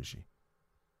technology.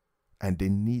 And they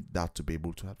need that to be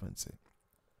able to advance it.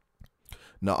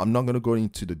 Now, I'm not going to go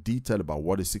into the detail about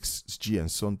what is 6G and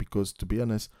so on, because to be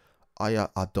honest, I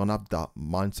don't have that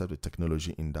mindset of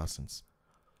technology in that sense.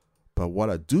 But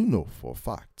what I do know for a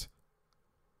fact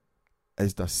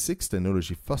is that 6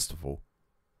 technology, first of all,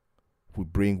 will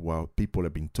bring what people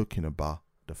have been talking about,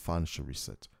 the financial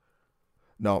reset.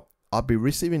 Now, I've been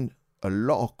receiving a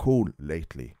lot of calls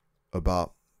lately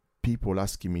about people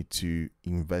asking me to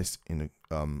invest in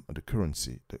the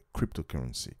currency, the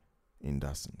cryptocurrency in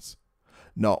that sense.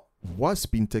 Now, what's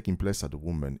been taking place at the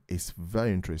moment is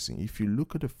very interesting. If you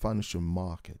look at the financial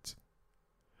market,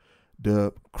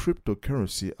 the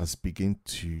cryptocurrency has begun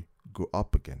to go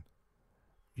up again.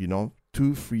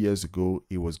 2-3 years ago,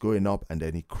 it was going up and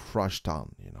then it crashed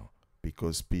down,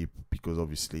 because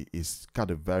obviously it's kind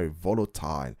of very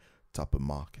volatile type of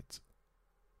market.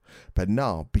 But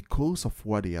now, because of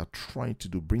what they are trying to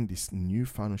do, bring this new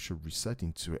financial reset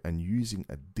into it and using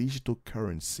a digital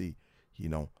currency,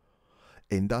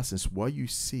 in that sense, what you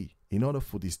see, in order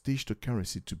for this digital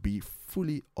currency to be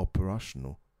fully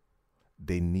operational,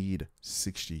 they need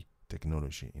 6G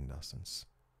technology in that sense.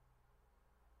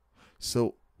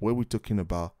 So, when we're talking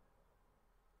about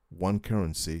one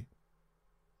currency,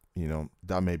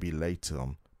 that may be later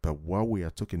on, but what we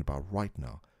are talking about right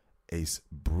now is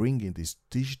bringing this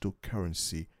digital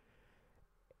currency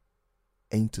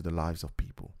into the lives of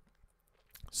people.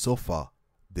 So far,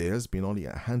 there's been only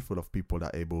a handful of people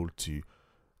that are able to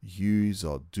use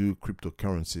or do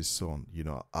cryptocurrencies. So on,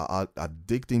 I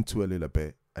digged into a little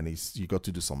bit, and you got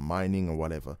to do some mining or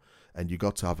whatever, and you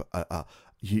got to have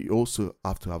you also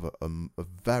have to have a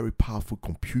very powerful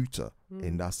computer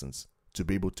in that sense to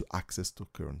be able to access the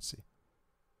currency.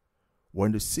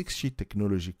 When the 6G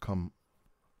technology come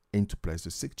into place, the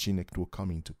 6G network will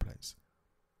come into place.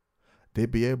 They'll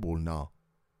be able now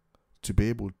to be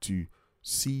able to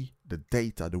see the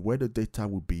data, the way the data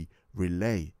will be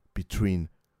relayed between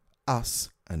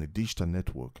us and the digital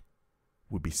network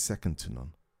will be second to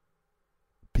none.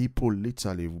 People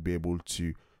literally will be able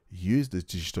to use the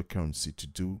digital currency to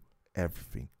do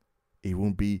everything. It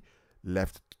won't be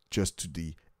left just to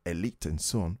the elite and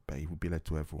so on, but it will be led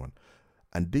to everyone.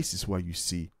 And this is why you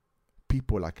see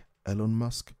people like Elon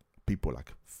Musk, people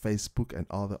like Facebook and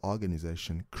other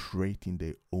organizations creating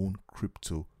their own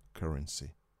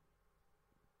cryptocurrency.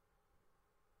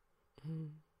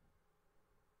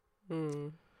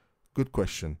 Good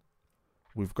question.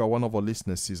 We've got one of our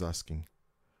listeners is asking,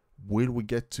 will we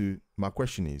get to, my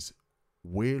question is,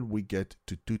 will we get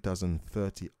to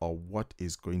 2030, or what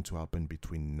is going to happen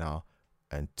between now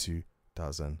and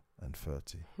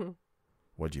 2030?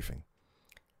 What do you think?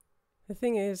 The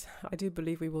thing is, I do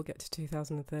believe we will get to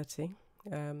 2030.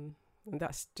 And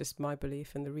that's just my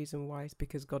belief. And the reason why is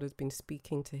because God has been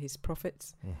speaking to his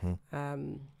prophets.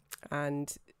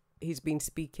 And he's been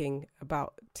speaking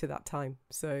about to that time.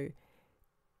 So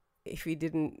if he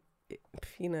didn't,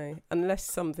 unless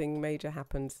something major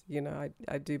happens,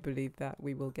 I do believe that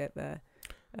we will get there.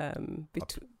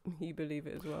 You believe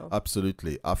it as well?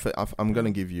 Absolutely. I'm going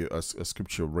to give you a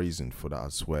scriptural reason for that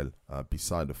as well,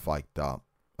 beside the fact that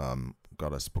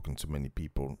God has spoken to many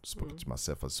people, spoken to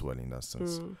myself as well in that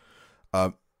sense.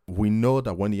 We know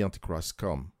that when the Antichrist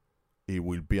comes, he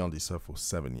will be on this earth for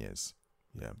 7 years.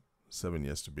 7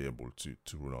 years to be able to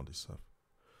rule on this earth.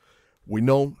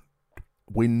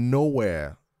 We're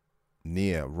nowhere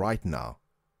near right now.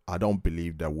 I don't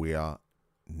believe that we are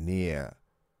near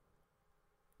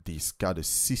this kind of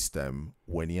system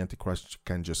when the Antichrist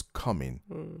can just come in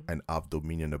and have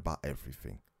dominion about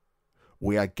everything.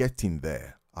 We are getting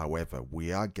there. However,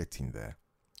 we are getting there.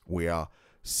 We are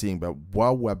seeing, but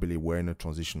while we believe we're in a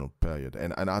transitional period,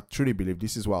 and I truly believe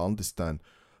this is what I understand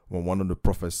when one of the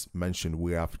prophets mentioned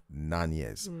we have 9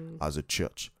 years as a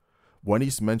church. When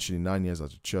he's mentioning 9 years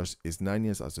as a church, it's 9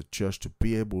 years as a church to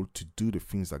be able to do the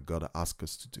things that God asked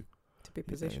us to do. To be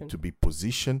positioned. To be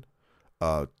positioned,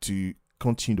 to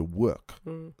continue the work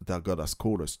that God has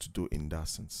called us to do in that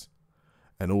sense.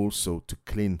 And also to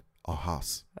clean our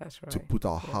house. That's right. To put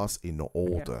our house in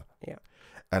order. Yeah.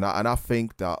 And I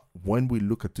think that when we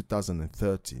look at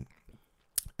 2030,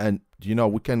 and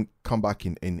we can come back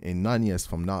in 9 years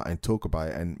from now and talk about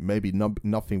it, and maybe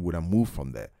nothing would have moved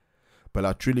from there. But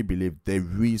I truly believe there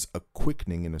is a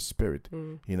quickening in the spirit.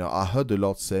 I heard the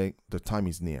Lord saying the time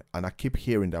is near, and I keep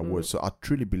hearing that word. So I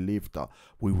truly believe that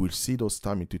we will see those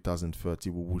time in 2030.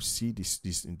 We will see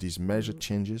these major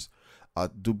changes. I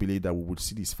do believe that we will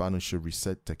see this financial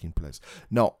reset taking place.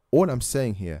 Now, all I'm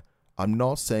saying here, I'm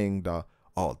not saying that,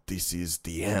 this is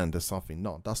the end or something.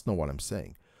 No, that's not what I'm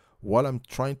saying. What I'm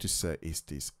trying to say is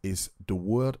the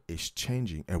world is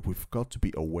changing, and we've got to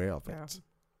be aware of it.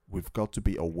 We've got to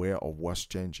be aware of what's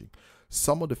changing.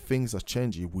 Some of the things that are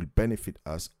changing will benefit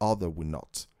us, other will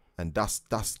not. And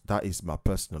that is my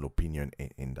personal opinion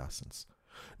in that sense.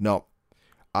 Now,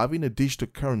 having a digital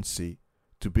currency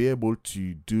to be able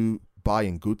to do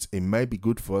buying goods, it may be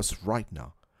good for us right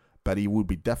now, but it will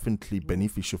be definitely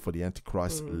beneficial for the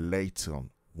Antichrist later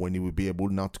on, when he will be able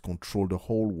now to control the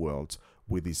whole world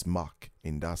with his mark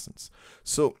in that sense.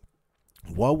 So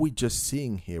what we're just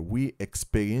seeing here, we're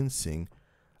experiencing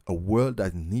a world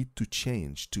that needs to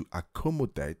change to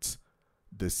accommodate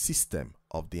the system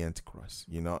of the Antichrist.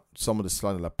 Some of the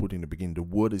slides that I put in the beginning, the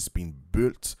world is being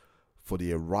built for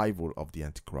the arrival of the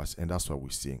Antichrist, and that's what we're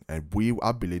seeing. And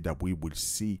I believe that we will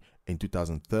see in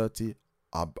 2030.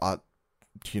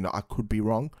 I could be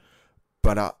wrong,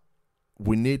 but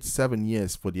we need 7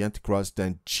 years for the Antichrist.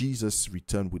 Then Jesus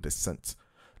returned with the saints.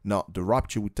 Now the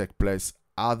rapture will take place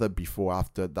either before or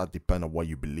after. That depends on what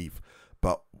you believe.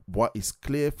 But what is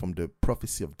clear from the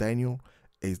prophecy of Daniel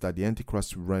is that the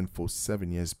Antichrist will reign for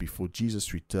 7 years before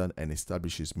Jesus returns and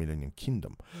establishes his millennium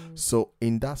kingdom. So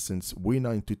in that sense, we're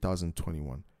now in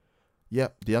 2021. Yeah,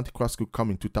 the Antichrist could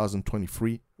come in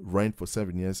 2023, reign for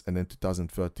 7 years, and then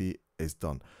 2030 is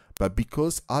done. But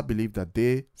because I believe that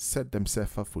they set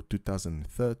themselves up for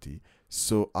 2030,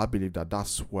 so I believe that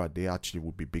that's where they actually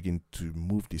will be beginning to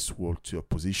move this world to a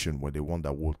position where they want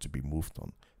that world to be moved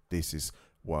on. This is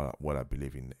what I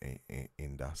believe in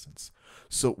that sense.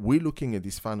 So we're looking at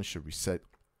this financial reset.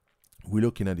 We're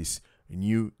looking at this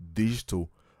new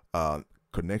digital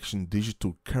connection,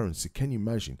 digital currency. Can you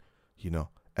imagine?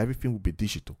 Everything will be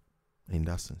digital in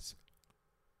that sense.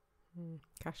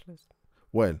 Cashless.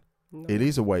 Well, no. It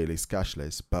is a way, it is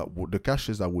cashless, but the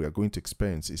cashless that we are going to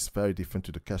experience is very different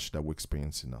to the cash that we're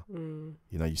experiencing now.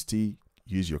 You still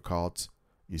use your cards,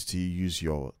 you still use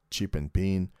your chip and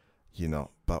pin,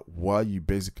 but what you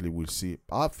basically will see,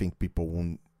 I think people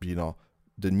won't,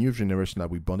 the new generation that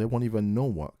we're born, they won't even know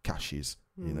what cash is,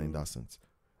 in that sense.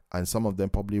 And some of them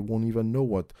probably won't even know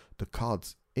what the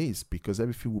cards is, because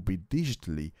everything will be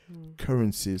digitally,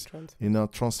 currencies,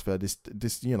 transfer. This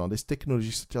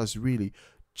technology has really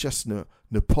just in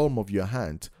the palm of your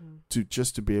hand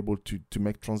to be able to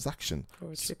make transaction,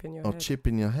 or a chip in your or head. chip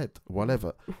in your head,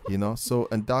 whatever, So,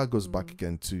 and that goes back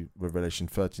again to Revelation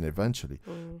 13 eventually.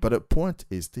 But the point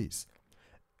is this,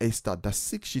 is that the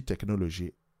 6G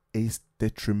technology is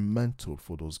detrimental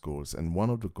for those goals. And one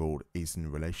of the goals is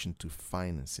in relation to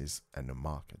finances and the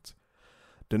market.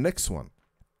 The next one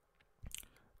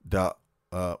that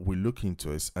we look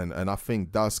into is, and I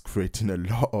think that's creating a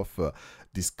lot of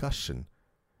discussion,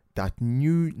 that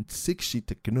new 6G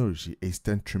technology is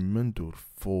detrimental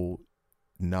for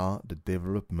now the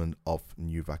development of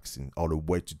new vaccine, or the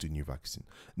way to do new vaccine.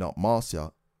 Now,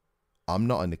 Marcia, I'm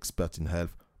not an expert in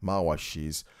health. My wife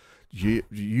is.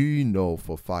 You know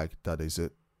for a fact that is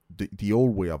the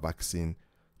old way of vaccine,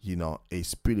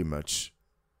 is pretty much,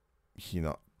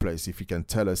 place. If you can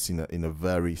tell us in a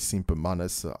very simple manner,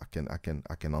 so I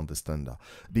can understand that.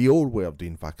 The old way of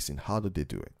doing vaccine, how do they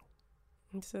do it?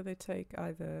 And so they take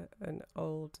either an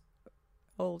old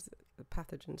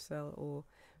pathogen cell or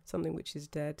something which is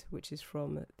dead, which is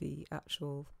from the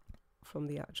actual.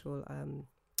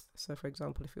 So, for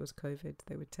example, if it was COVID,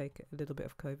 they would take a little bit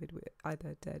of COVID, with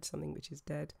either dead, something which is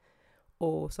dead,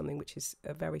 or something which is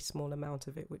a very small amount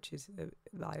of it, which is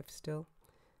live still,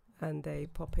 and they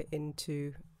pop it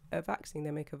into a vaccine.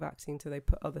 They make a vaccine, so they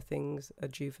put other things,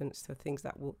 adjuvants, so things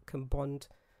that can bond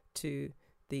to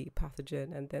the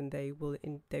pathogen, and then they will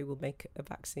make a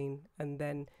vaccine, and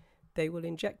then they will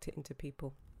inject it into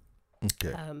people.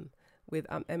 Okay. With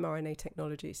mRNA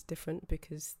technology, it's different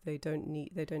because they don't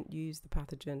use the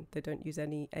pathogen. They don't use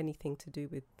anything to do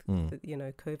with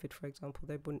COVID, for example.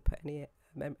 They wouldn't put any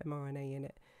mRNA in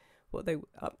it. What they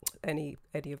any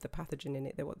of the pathogen in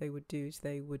it. What they would do is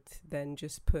they would then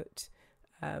just put.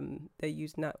 They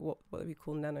use what we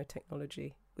call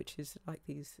nanotechnology, which is like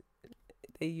these.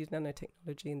 They use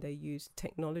nanotechnology and they use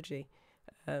technology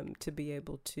to be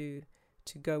able to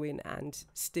go in and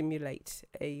stimulate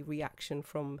a reaction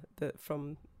from the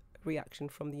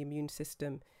immune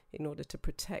system in order to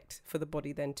protect, for the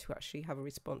body then to actually have a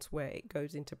response where it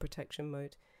goes into protection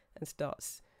mode and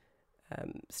starts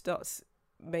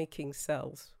making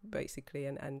cells basically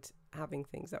and having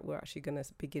things that were actually going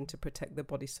to begin to protect the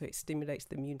body, so it stimulates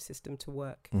the immune system to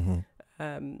work.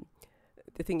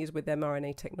 The thing is with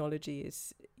mRNA technology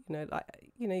is,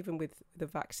 even with the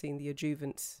vaccine, the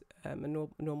adjuvants, a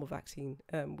normal vaccine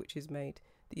which is made,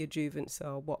 the adjuvants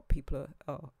are what people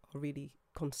are really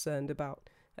concerned about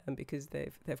because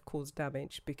they've caused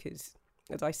damage. Because,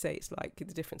 as I say, it's like the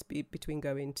difference between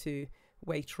going to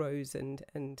Waitrose and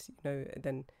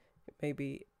then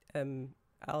maybe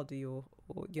Aldi or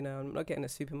I'm not getting a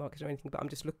supermarket or anything, but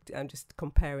I'm just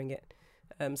comparing it.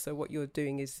 So what you're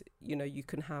doing is, you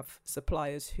can have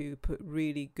suppliers who put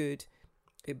really good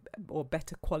or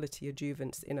better quality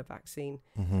adjuvants in a vaccine,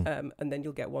 and then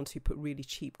you'll get ones who put really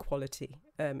cheap quality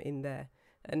in there.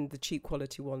 And the cheap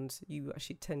quality ones, you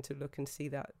actually tend to look and see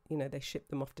that, they ship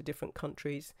them off to different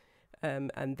countries,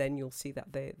 and then you'll see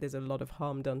that there's a lot of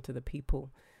harm done to the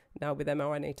people. Now with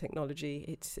mRNA technology,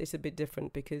 it's a bit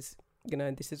different because,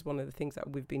 this is one of the things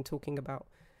that we've been talking about.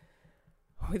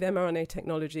 With mRNA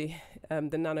technology, the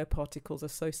nanoparticles are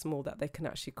so small that they can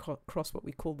actually cross what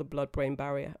we call the blood-brain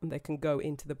barrier, and they can go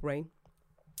into the brain,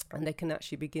 and they can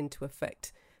actually begin to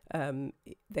affect.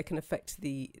 They can affect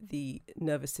the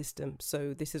nervous system.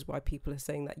 So this is why people are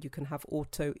saying that you can have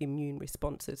autoimmune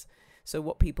responses. So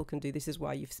what people can do, this is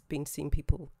why you've been seeing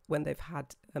people when they've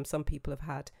had. Some people have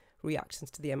had reactions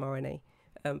to the mRNA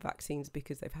vaccines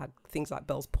because they've had things like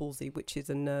Bell's palsy, which is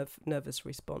a nervous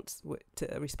response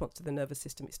to the nervous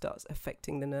system. It starts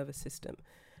affecting the nervous system,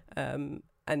 and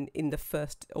in the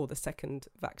first or the second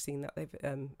vaccine that they've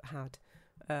had,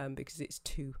 because it's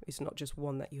two, it's not just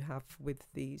one that you have with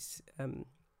these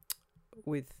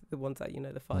with the ones that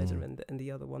the Pfizer and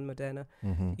the other one, Moderna.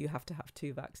 You have to have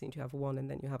two vaccines. You have one and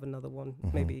then you have another one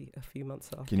maybe a few months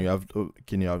after. You have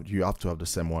to have the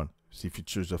same one? So if you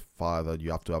choose a Pfizer,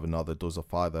 you have to have another dose of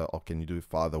Pfizer, or can you do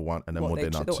Pfizer one and then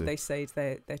Moderna two? What they say is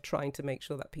they're trying to make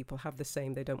sure that people have the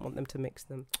same. They don't want them to mix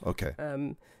them. Okay.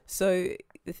 So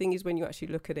the thing is, when you actually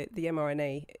look at it, the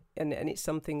mRNA, and it's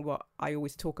something what I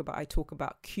always talk about. I talk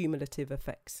about cumulative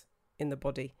effects in the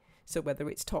body. So whether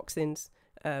it's toxins,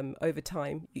 over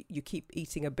time, you keep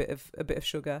eating a bit of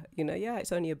sugar.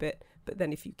 It's only a bit, but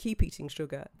then if you keep eating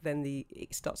sugar, then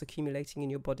it starts accumulating in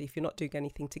your body. If you're not doing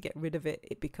anything to get rid of it,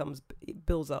 it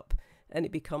builds up, and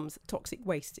it becomes toxic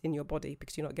waste in your body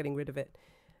because you're not getting rid of it.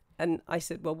 And I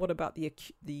said, well, what about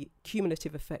the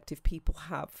cumulative effect if people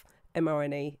have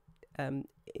mRNA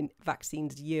in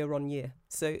vaccines year on year?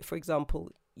 So, for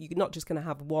example, you're not just going to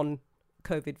have one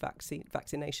COVID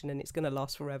vaccination and it's going to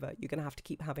last forever. You're going to have to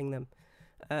keep having them.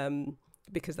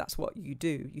 because that's what you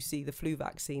do. You see the flu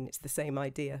vaccine, it's the same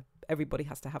idea. Everybody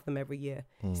has to have them every year.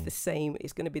 It's the same.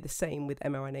 It's going to be the same with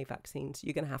mRNA vaccines.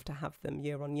 You're going to have them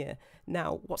year on year.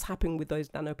 Now, what's happening with those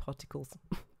nanoparticles?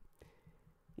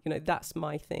 That's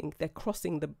my thing. They're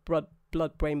crossing the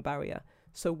blood-brain barrier.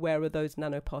 So where are those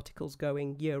nanoparticles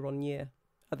going year on year?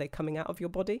 Are they coming out of your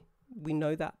body? We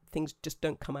know that things just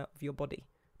don't come out of your body.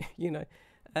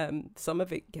 Some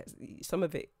of it,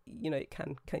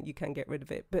 you can get rid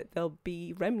of it, but there'll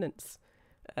be remnants.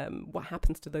 What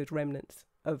happens to those remnants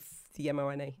of the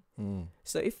mRNA?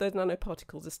 So if those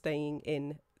nanoparticles are staying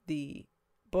in the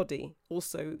body,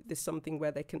 also there's something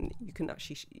where they're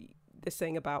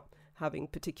saying about having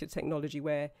particular technology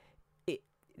where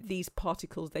these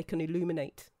particles, they can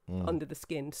illuminate under the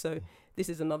skin. So this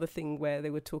is another thing where they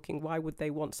were talking, why would they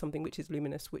want something which is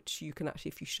luminous, which you can actually,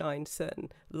 if you shine certain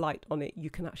light on it, you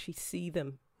can actually see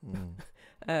them.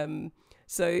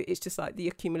 So it's just like the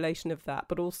accumulation of that.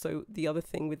 But also the other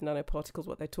thing with nanoparticles,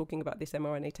 what they're talking about, this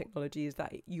mRNA technology, is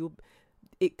that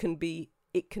it can be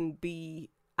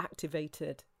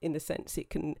activated, in the sense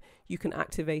you can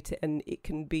activate it and it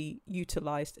can be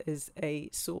utilized as a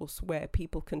source where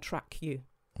people can track you.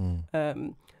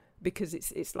 Because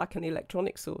it's like an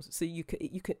electronic source, so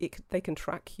they can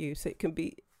track you. So it can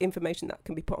be information that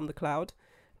can be put on the cloud,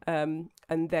 and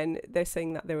then they're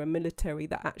saying that there are military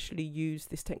that actually use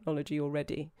this technology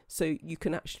already. So you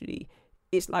can actually,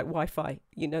 it's like Wi-Fi,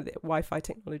 the Wi-Fi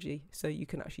technology. So you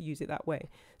can actually use it that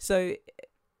way. So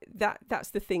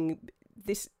that's the thing.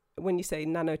 This, when you say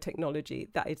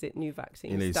nanotechnology, that is it. New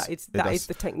vaccines. That is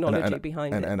the technology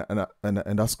behind it.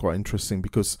 And that's quite interesting,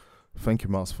 because thank you,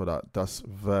 Mars, for that. That's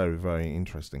very, very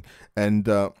interesting. And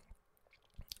that's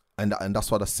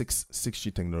why the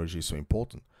 6G technology is so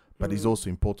important. But it's also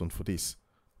important for this.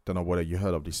 Don't know whether you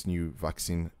heard of this new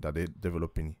vaccine that they're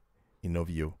developing in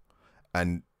Novio.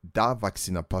 And that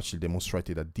vaccine has partially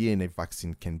demonstrated that DNA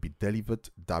vaccine can be delivered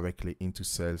directly into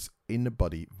cells in the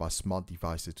body via smart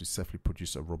devices to safely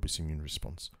produce a robust immune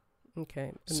response.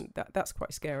 Okay, and that's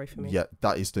quite scary for me. Yeah,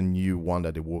 that is the new one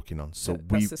that they're working on. So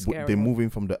they're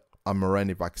moving from the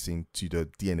mRNA vaccine to the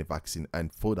DNA vaccine,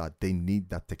 and for that they need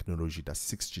that technology, that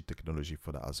 6G technology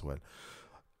for that as well.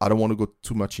 I don't want to go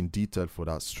too much in detail for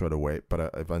that straight away,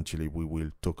 but eventually we will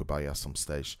talk about it at some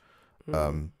stage.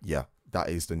 That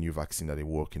is the new vaccine that they're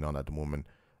working on at the moment.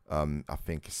 I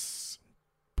think it's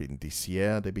been this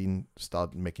year they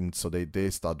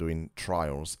start doing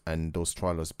trials, and those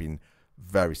trials have been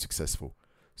very successful.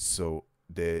 So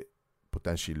they're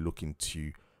potentially looking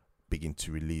to begin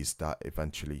to release that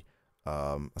eventually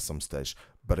at some stage.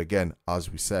 But again,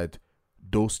 as we said,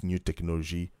 those new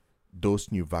technology, those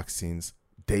new vaccines,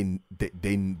 they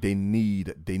need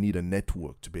a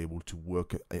network to be able to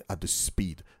work at the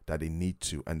speed that they need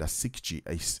to, and that 6G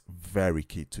is very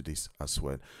key to this as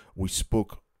well. We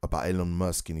spoke about Elon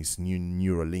Musk and his new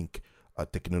Neuralink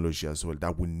technology as well,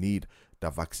 that we need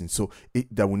that vaccine. So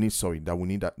that we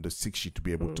need the 6G to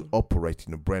be able to operate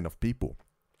in the brain of people.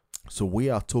 So we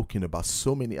are talking about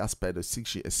so many aspects of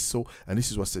 6G is so, and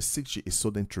this is what says 6G is so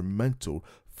detrimental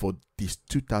for this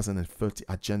 2030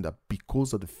 agenda,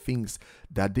 because of the things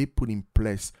that they put in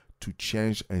place to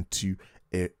change and to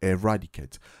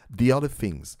eradicate. The other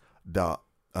things that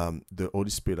the Holy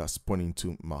Spirit has pointing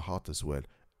to my heart as well,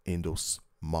 in those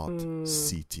smart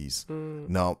cities.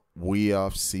 Now, we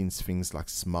have seen things like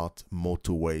smart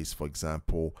motorways, for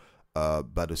example,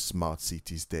 but the smart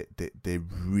cities, they're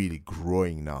really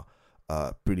growing now,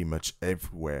 pretty much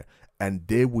everywhere. And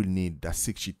they will need that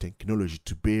 6G technology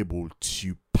to be able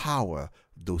to power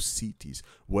those cities,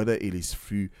 whether it is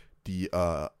through the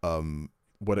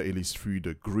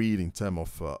grid in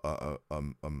terms of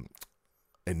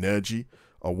energy,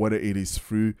 or whether it is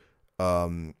through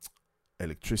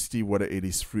electricity, whether it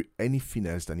is through anything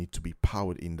else that need to be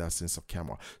powered in that sense of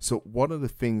camera. So one of the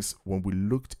things when we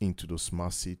looked into the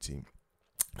smart city,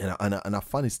 and I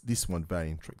find this one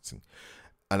very interesting,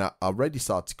 and I read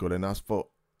this article and I thought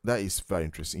that is very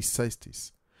interesting. It says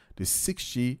this: the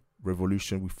 6G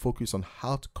revolution will focus on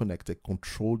how to connect and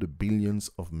control the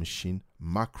billions of machines,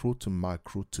 macro to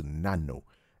micro to nano,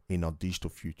 in our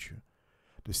digital future.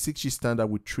 The 6G standard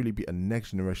will truly be a next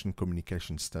generation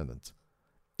communication standard.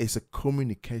 It's a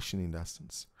communication in that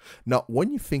sense. Now,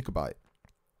 when you think about it,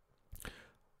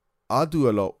 we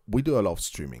do a lot of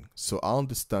streaming, so I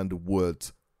understand the word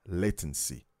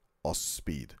latency or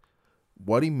speed.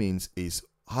 What it means is,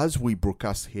 as we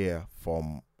broadcast here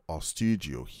from our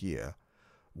studio here,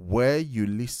 where you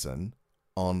listen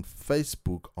on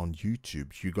Facebook, on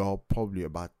YouTube, you got probably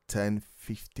about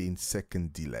 10-15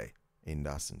 second delay in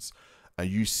that sense. And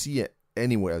you see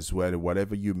anywhere as well,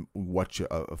 whatever you watch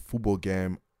a football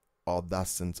game or that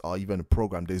sense, or even a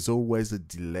program, there's always a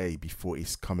delay before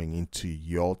it's coming into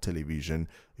your television,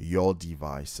 your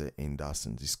device. In that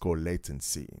sense, it's called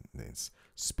latency. It's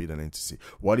speed and latency.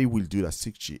 What it will do, that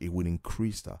 6G, it will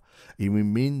increase that. It will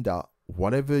mean that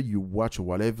whatever you watch or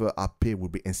whatever appear will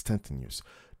be instantaneous.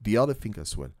 The other thing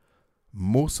as well,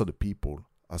 most of the people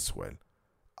as well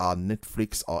are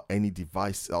Netflix or any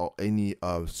device or any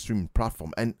streaming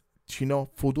platform, and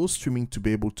for those streaming to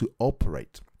be able to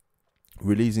operate,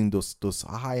 releasing those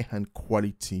high-end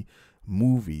quality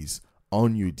movies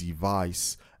on your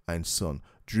device and so on.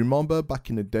 Do you remember back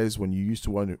in the days when you used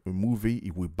to watch a movie,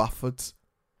 it will buffer?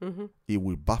 It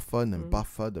will buffer and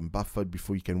buffer and buffer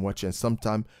before you can watch it. And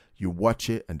sometimes you watch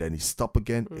it and then it stops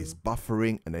again. It's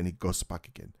buffering and then it goes back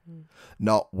again.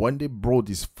 Now, when they brought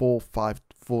this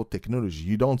 454 technology,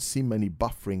 you don't see many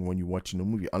buffering when you're watching a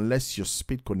movie, unless your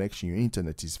speed connection, your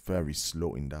internet is very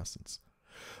slow in that sense.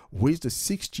 With the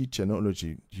 6G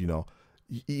technology,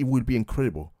 it will be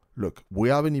incredible. Look, we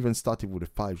haven't even started with the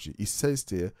 5G. It says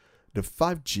there, the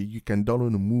 5G, you can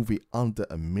download a movie under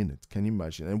a minute. Can you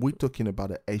imagine? And we're talking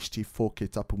about a HD 4K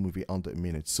type of movie under a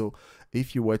minute. So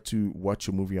if you were to watch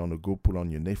a movie on the go, pull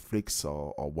on your Netflix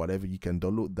or whatever, you can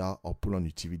download that or pull on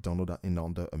your TV, download that in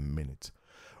under a minute.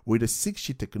 With the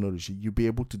 6G technology, you'll be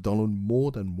able to download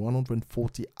more than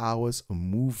 140 hours of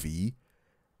movie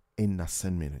in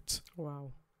 7 minutes.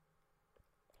 Wow.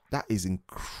 That is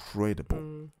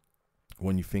incredible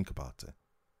when you think about it.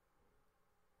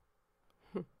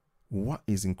 What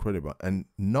is incredible? And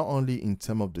not only in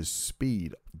terms of the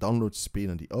speed, download speed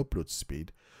and the upload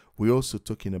speed, we're also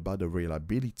talking about the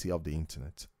reliability of the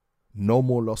internet. No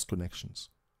more lost connections,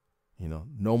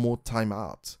 no more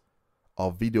timeout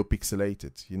or video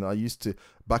pixelated. I used to,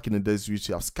 back in the days, we used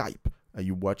to have Skype, and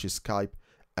you watch a Skype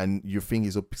and your thing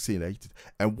is pixelated.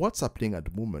 And what's happening at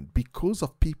the moment, because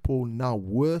of people now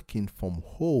working from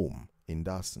home in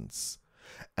that sense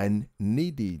and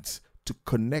needed to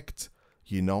connect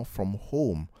from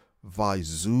home via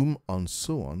Zoom and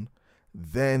so on,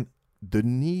 then the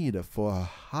need for a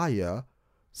higher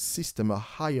system, a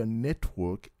higher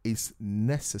network is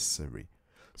necessary.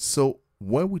 So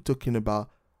when we're talking about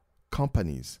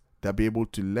companies that be able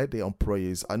to let their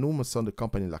employees, I know some of the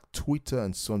companies like Twitter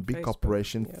and so on, big Facebook,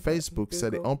 corporation, Facebook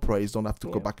said the employees don't have to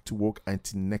go back to work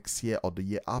until next year or the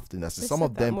year after. And so some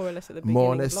of them, more or less at the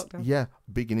beginning of lockdown.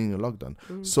 Beginning of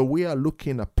lockdown. So we are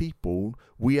looking at people,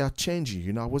 we are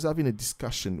changing. I was having a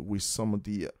discussion with some of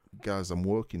the guys I'm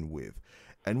working with,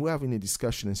 and we're having a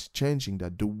discussion, it's changing,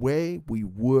 that the way we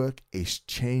work is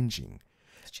changing.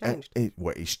 It's changed.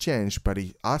 It's changed, but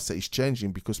I say it's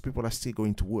changing because people are still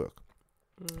going to work.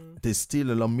 There's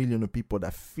still a million of people that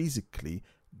are physically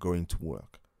going to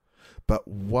work. But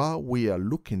what we are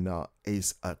looking at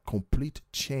is a complete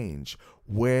change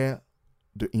where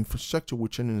the infrastructure will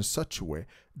change in such a way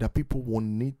that people won't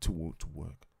need to work.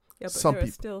 Yeah, but there are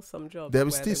still some jobs. There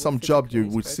is still some job you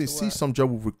will see some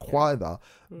job will require that.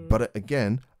 But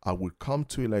again, I will come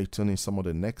to it later in some of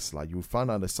the next slide. You will find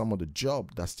out that some of the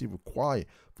job that still require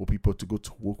for people to go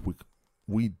to work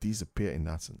will disappear in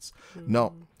that sense.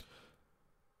 Now,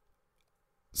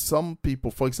 some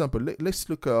people, for example, let's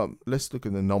look at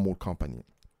the normal company.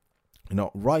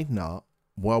 Right now,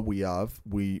 what we have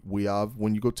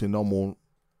when you go to a normal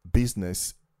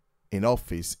business in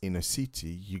office in a city,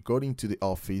 you go into the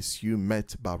office, you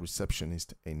met by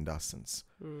receptionist in that sense.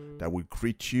 That will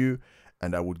greet you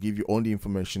and that would give you all the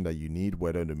information that you need,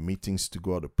 whether the meetings to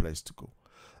go or the place to go.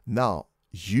 Now,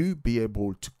 you be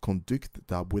able to conduct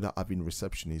that without having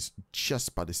receptionists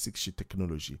just by the 6G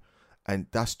technology. And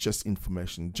that's just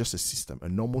information, just a system, a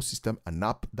normal system, an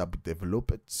app that we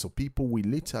developed. So people will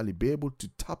literally be able to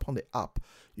tap on the app,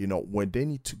 when they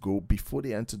need to go before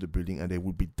they enter the building, and they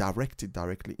will be directed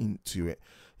directly into it.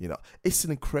 It's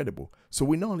incredible. So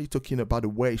we're not only talking about the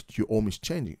way your home is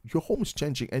changing. Your home is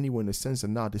changing anyway in the sense that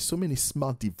now there's so many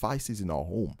smart devices in our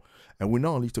home. And we're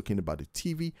not only talking about the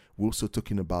TV, we're also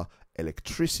talking about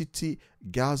electricity,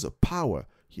 gas, or power.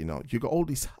 You got all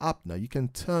this app now. You can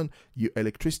turn your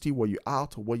electricity while you're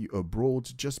out or while you're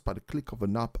abroad just by the click of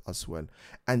an app as well.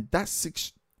 And that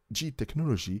 6G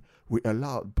technology will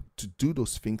allow to do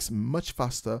those things much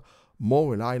faster,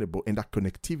 more reliable, and that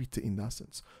connectivity in that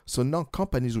sense. So now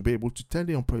companies will be able to tell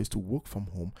their employees to work from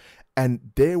home,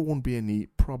 and there won't be any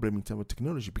problem in terms of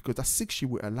technology, because that 6G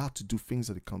will allow to do things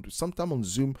that they can't do. Sometimes on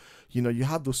Zoom, you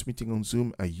have those meetings on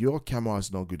Zoom and your camera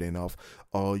is not good enough,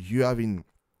 or you're having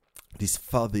this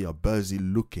fuzzy or buzzy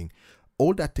looking.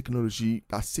 All that technology,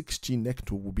 that 6G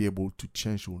network will be able to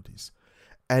change all this.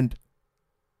 And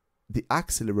the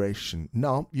acceleration,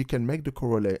 now you can make the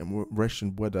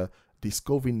correlation whether this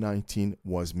COVID-19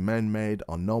 was man-made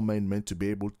or not man-made to be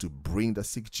able to bring the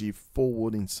 6G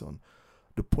forward and so on.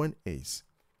 The point is,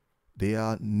 they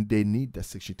need the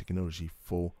 6G technology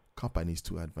for companies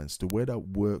to advance. The way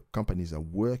that companies are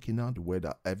working now, the way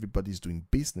that everybody's doing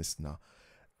business now,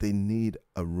 they need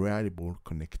a reliable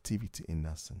connectivity in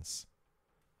that sense.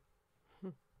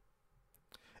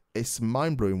 It's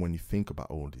mind-blowing when you think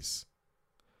about all this.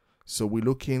 So we're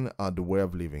looking at the way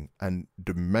of living, and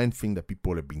the main thing that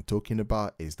people have been talking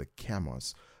about is the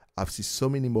cameras. I've seen so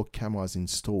many more cameras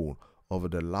installed over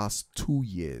the last 2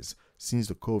 years since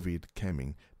the COVID came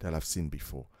in that I've seen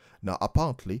before. Now,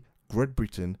 apparently, Great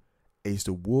Britain is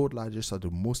the world's largest and the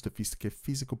most sophisticated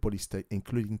physical police state,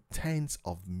 including tens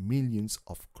of millions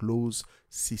of closed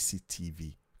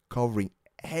CCTV, covering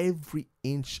every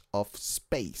inch of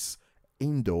space,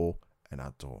 indoor and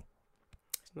outdoor.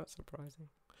 It's not surprising.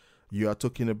 You are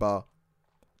talking about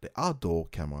the outdoor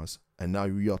cameras, and now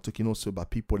you are talking also about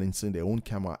people installing their own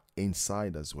camera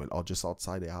inside as well, or just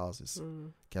outside their houses.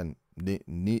 Can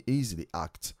easily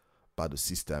act by the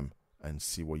system and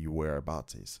see what your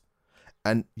whereabouts is.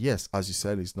 And yes, as you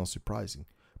said, it's not surprising.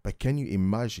 But can you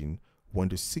imagine when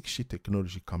the 6G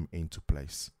technology come into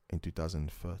place in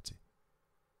 2030?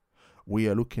 We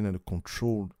are looking at a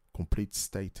controlled, complete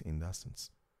state in that sense.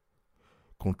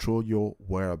 Control your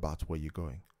whereabouts, where you're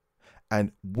going.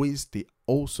 And with the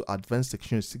also advanced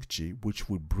technology 6G, which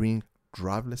will bring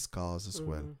driverless cars as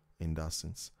well in that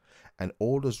sense. And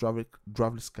all those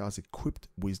driverless cars equipped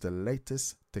with the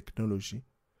latest technology,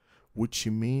 which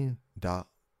you mean that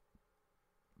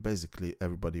basically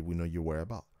everybody will know your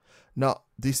whereabouts. Now,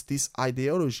 this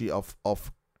ideology of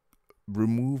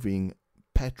removing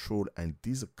petrol and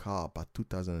diesel car by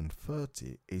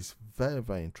 2030 is very,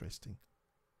 very interesting.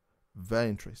 Very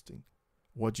interesting.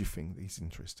 What do you think is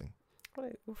interesting?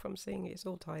 Well, from seeing it, it's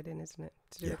all tied in, isn't it?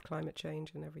 To do with climate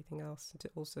change and everything else.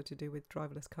 Also to do with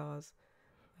driverless cars,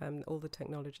 all the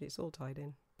technology. It's all tied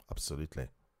in. Absolutely.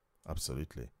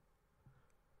 Absolutely.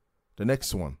 The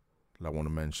next one that I want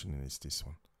to mention is this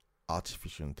one.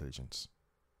 Artificial intelligence.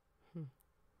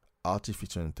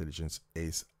 Artificial intelligence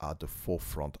is at the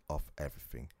forefront of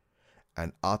everything.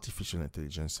 And artificial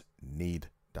intelligence need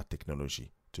that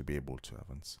technology to be able to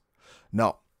advance.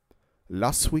 Now,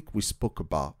 last week we spoke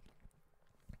about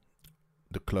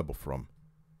the Club of Rome,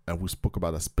 and we spoke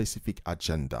about a specific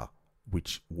agenda,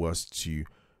 which was to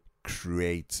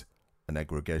create an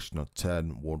aggregation of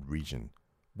 10 world region,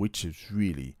 which is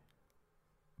really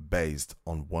based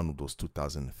on one of those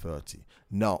 2030.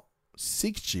 Now,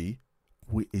 6G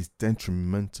is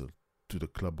detrimental to the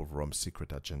Club of Rome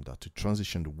secret agenda to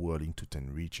transition the world into 10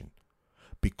 region,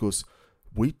 because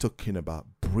we're talking about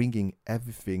bringing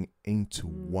everything into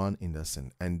one in that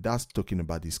sense, and that's talking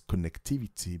about this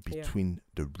connectivity between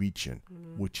the region,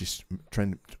 which is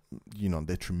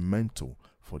detrimental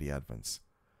for the advance.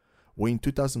 We're in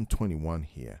 2021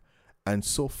 here, and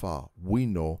so far we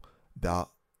know that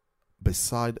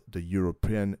beside the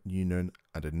European Union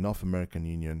and the North American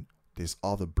Union, there's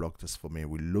other blocs that's for me.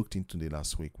 We looked into the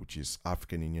last week, which is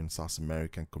African Union, South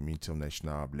American Community of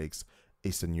National Arab Leagues,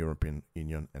 Eastern European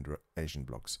Union, and the Asian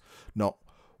blocs. Now,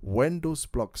 when those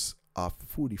blocs are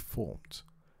fully formed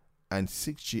and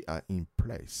 6G are in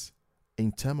place,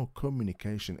 in terms of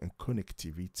communication and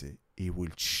connectivity, it will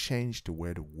change the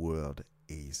way the world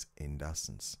is in that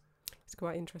sense. It's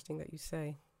quite interesting that you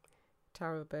say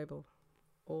Tower of Babel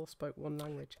all spoke one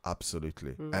language.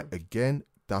 Absolutely. And again,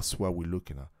 that's what we're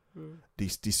looking at.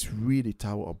 This really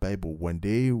Tower of Babel, when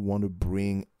they want to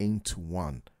bring into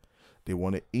one, they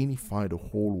want to unify the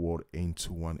whole world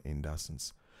into one in that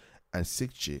sense. And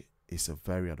 6G is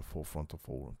very at the forefront of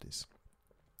all of this.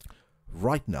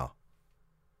 Right now,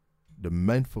 the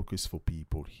main focus for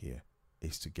people here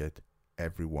is to get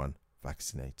everyone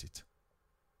vaccinated.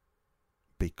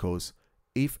 Because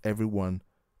if everyone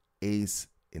is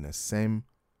in the same,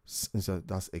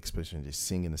 that's expression, just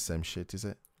sing in the same shit, is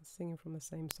it? Singing from the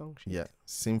same song sheet. Yeah,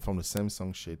 sing from the same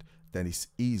song sheet, then it's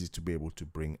easy to be able to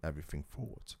bring everything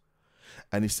forward.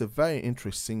 And it's a very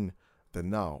interesting that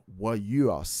now what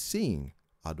you are seeing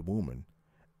at the moment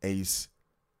is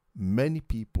many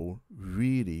people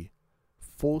really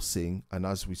forcing, and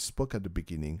as we spoke at the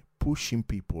beginning, pushing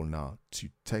people now to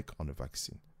take on the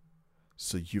vaccine.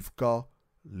 So you've got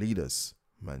leaders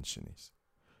mentioning it.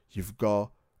 You've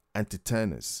got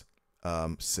entertainers,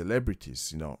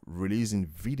 celebrities, releasing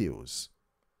videos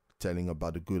telling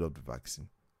about the good of the vaccine.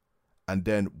 And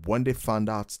then when they found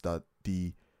out that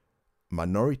the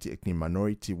ethnic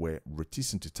minority were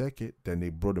reticent to take it, then they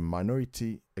brought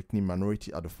the ethnic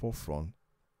minority at the forefront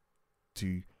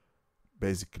to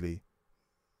basically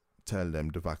tell them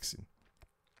the vaccine.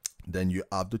 Then you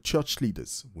have the church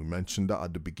leaders. We mentioned that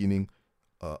at the beginning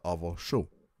of our show,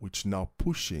 which now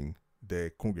pushing their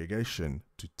congregation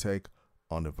to take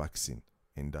on a vaccine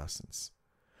in that sense.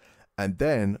 And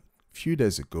then a few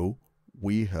days ago,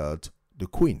 we heard the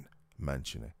Queen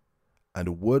mention it. And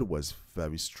the word was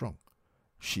very strong.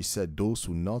 She said those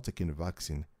who are not taking the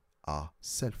vaccine are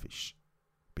selfish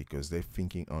because they're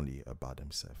thinking only about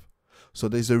themselves. So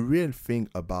there's a real thing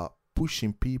about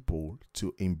pushing people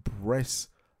to embrace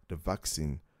the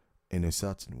vaccine in a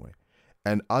certain way.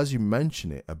 And as you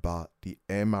mentioned it about the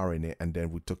mRNA, and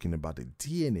then we're talking about the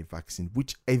DNA vaccine,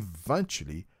 which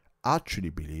eventually, I truly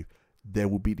believe, there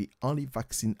will be the only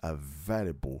vaccine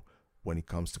available when it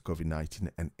comes to COVID-19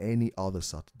 and any other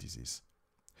sort of disease.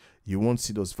 You won't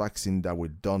see those vaccines that were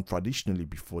done traditionally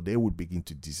before. They would begin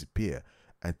to disappear,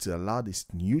 and to allow this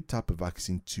new type of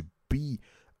vaccine to be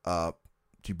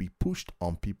pushed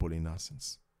on people in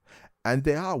essence. And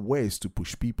there are ways to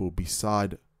push people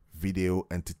beside video,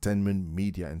 entertainment,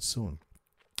 media, and so on.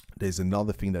 There's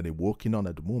another thing that they're working on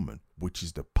at the moment, which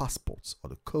is the passports, or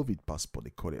the COVID passport,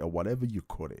 they call it, or whatever you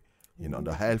call it.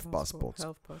 The health passports.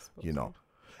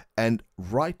 And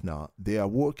right now, they are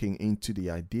working into the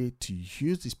idea to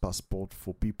use this passport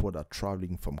for people that are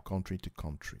traveling from country to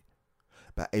country.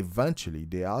 But eventually,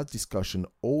 there are discussions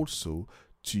also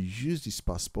to use this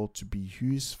passport to be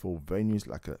used for venues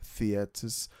like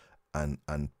theaters and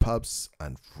pubs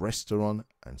and restaurants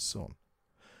and so on.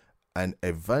 And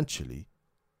eventually,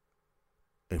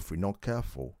 if we're not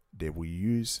careful, they will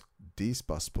use this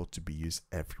passport to be used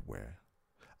everywhere.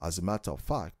 As a matter of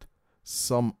fact,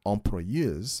 some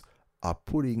employers are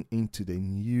putting into the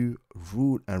new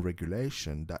rule and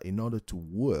regulation that in order to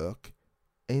work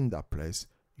in that place,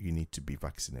 you need to be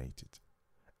vaccinated.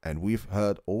 And we've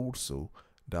heard also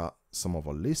that some of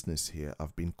our listeners here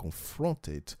have been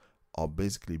confronted or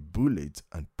basically bullied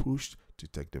and pushed to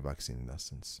take the vaccine in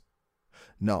essence.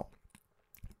 Now,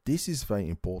 this is very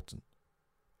important.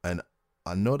 And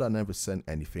I know that I never said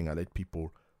anything. I let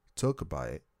people talk about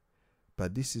it.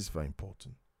 But this is very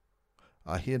important.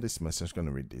 I hear this message. I'm going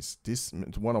to read this.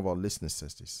 One of our listeners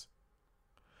says this.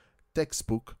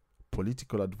 Textbook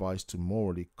political advice to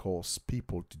morally cause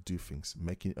people to do things.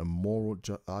 Making a moral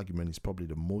argument is probably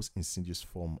the most insidious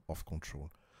form of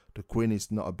control. The Queen is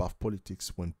not above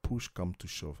politics when push comes to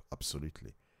shove.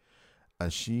 Absolutely.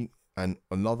 And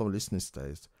another listener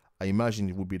says, I imagine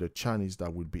it would be the Chinese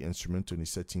that would be instrumental in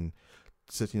setting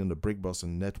on the Brickbus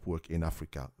network in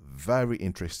Africa. Very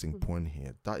interesting point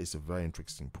here. That is a very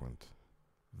interesting point.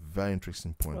 Very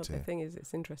interesting point here. The thing is,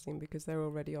 it's interesting because they're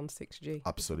already on 6G.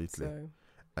 Absolutely. So.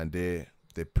 And they're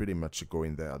pretty much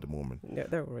going there at the moment. Yeah,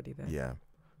 they're already there. Yeah.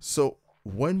 So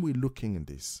when we're looking at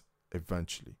this,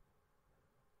 eventually,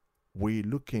 we're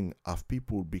looking at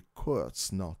people will be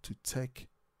coerced now to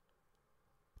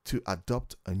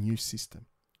adopt a new system.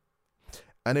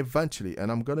 And eventually,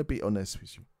 and I'm going to be honest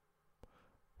with you,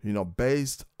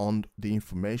 based on the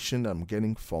information I'm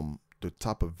getting from the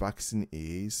type of vaccine it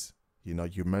is,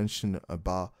 you mentioned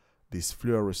about this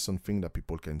fluorescent thing that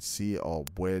people can see, or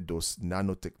where those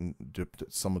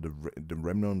some of the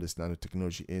remnant of this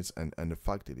nanotechnology is, and the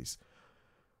fact it is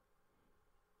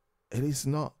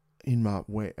not, in my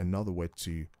way, another way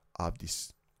to have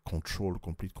this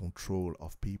complete control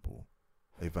of people,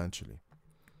 eventually.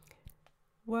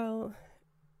 Well,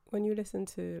 when you listen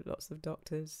to lots of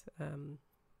doctors, and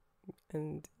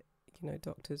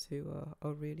doctors who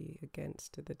are really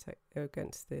against the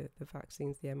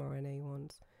vaccines, the mRNA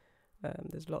ones,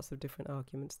 there's lots of different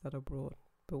arguments that are brought.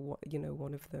 But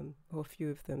one of them, or a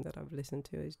few of them that I've listened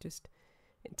to, is just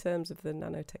in terms of the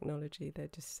nanotechnology. They're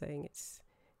just saying it's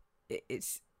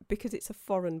because it's a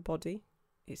foreign body.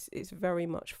 It's very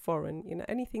much foreign.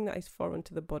 Anything that is foreign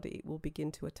to the body, it will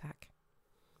begin to attack.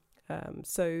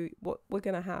 So what we're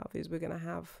going to have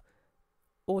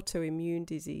autoimmune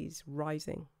disease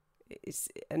rising.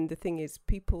 And the thing is,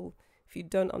 people, if you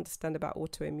don't understand about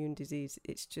autoimmune disease,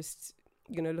 it's just,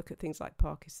 look at things like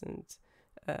Parkinson's,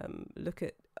 look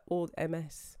at all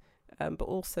MS, but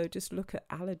also just look at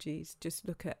allergies, just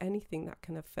look at anything that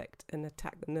can affect and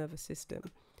attack the nervous system.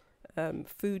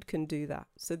 Food can do that.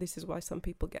 So this is why some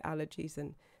people get allergies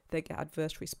and they get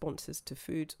adverse responses to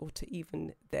foods or to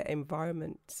even their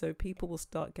environment. So people will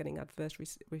start getting adverse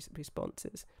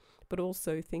responses. But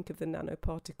also think of the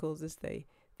nanoparticles as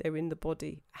they're in the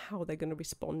body, how they're going to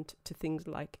respond to things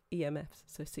like EMFs,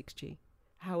 so 6G.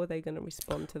 How are they going to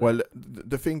respond to that? Well,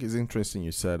 the thing is interesting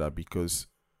you said that, because,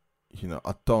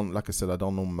 I don't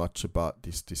know much about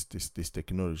this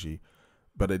technology,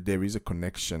 but there is a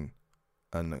connection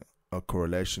and a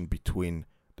correlation between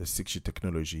the 6G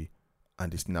technology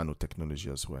and this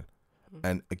nanotechnology as well. Mm-hmm.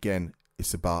 And again,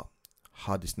 it's about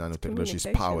how this nanotechnology is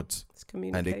Communication. powered, It's and they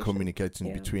communication. communicate in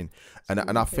Yeah. between. It's And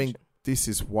I think communication. this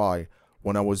is why,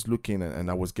 when I was looking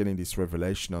and I was getting this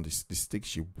revelation on this stick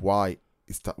shift, why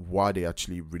they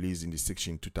actually releasing this stick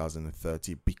shift in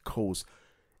 2030, because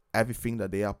everything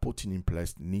that they are putting in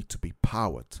place need to be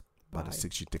powered by the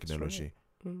 6G technology.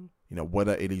 Mm. You know,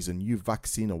 whether it is a new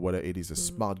vaccine or whether it is a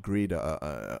smart grid,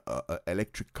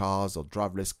 electric cars or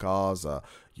driverless cars,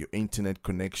 your internet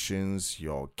connections,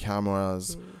 your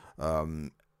cameras,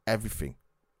 everything.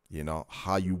 You know,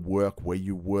 how you work, where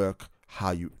you work,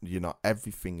 how you know,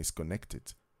 everything is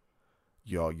connected.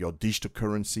 Your digital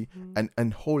currency,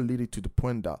 and wholly to the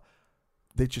point that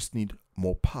they just need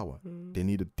more power. They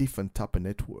need a different type of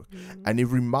network. And it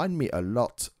reminds me a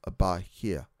lot about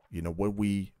here, you know, when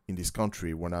we, in this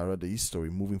country, when I read the history,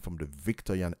 moving from the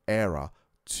Victorian era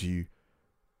to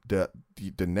the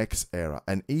next era.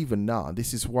 And even now,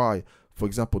 this is why, for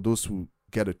example, those who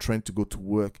get a train to go to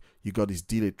work, you got this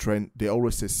delayed train, they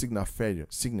always say signal failure.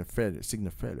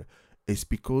 It's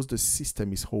because the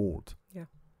system is old. Yeah.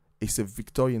 It's a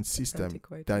Victorian system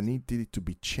Antiquated. that needed to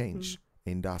be changed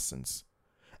in that sense.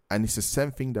 And it's the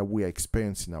same thing that we are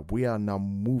experiencing now. We are now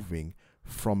moving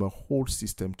from a whole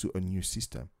system to a new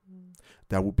system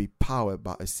that will be powered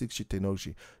by a 6G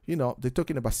technology. You know, they're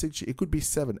talking about 6G. It could be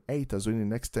 7, 8 as well in the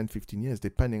next 10, 15 years,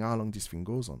 depending how long this thing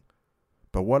goes on.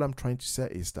 But what I'm trying to say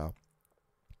is that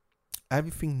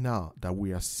everything now that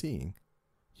we are seeing,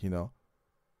 you know,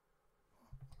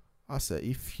 I say,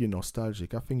 if you're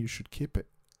nostalgic, I think you should keep it.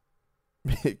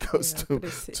 Because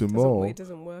tomorrow... It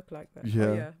doesn't work like that.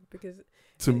 Yeah. Because...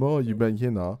 Tomorrow,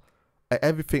 you know,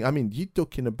 everything. I mean, you're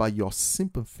talking about your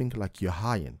simple thing like your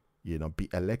iron, you know, be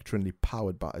electronically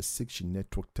powered by a 6G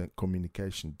network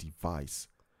communication device.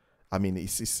 I mean,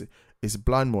 it's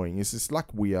blind-blowing. It's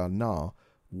like we are now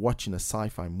watching a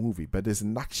sci-fi movie, but there's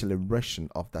an acceleration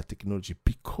of that technology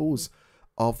because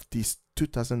of this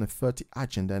 2030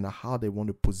 agenda and how they want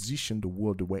to position the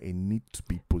world the way it needs to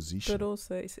be positioned. But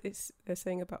also, it's they're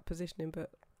saying about positioning, but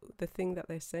the thing that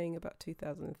they're saying about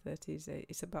 2030 is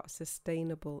it's about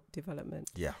sustainable development.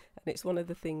 Yeah. And it's one of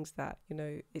the things that, you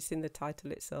know, it's in the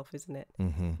title itself, isn't it?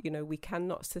 You know, we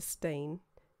cannot sustain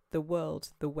the world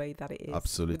the way that it is.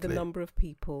 Absolutely. With the number of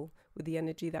people, with the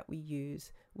energy that we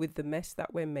use, with the mess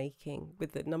that we're making,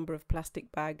 with the number of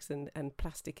plastic bags and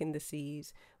plastic in the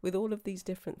seas, with all of these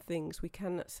different things, we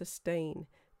cannot sustain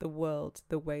the world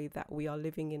the way that we are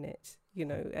living in it, you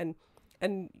know,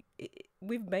 and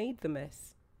we've made the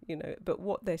mess. You know, but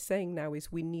what they're saying now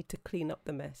is we need to clean up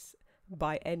the mess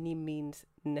by any means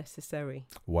necessary.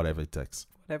 Whatever it takes.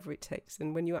 Whatever it takes.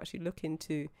 And when you actually look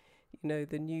into, you know,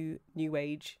 the new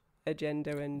age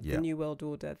agenda and the new world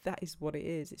order, that is what it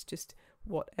is. It's just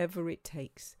whatever it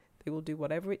takes. They will do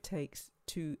whatever it takes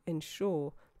to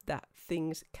ensure that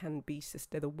things can be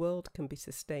sustained, the world can be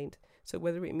sustained. So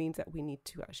whether it means that we need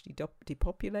to actually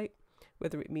depopulate,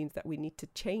 whether it means that we need to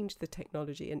change the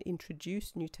technology and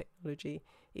introduce new technology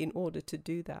in order to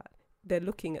do that, they're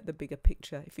looking at the bigger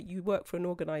picture. If you work for an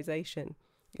organization,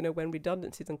 you know, when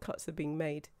redundancies and cuts are being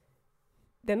made,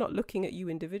 they're not looking at you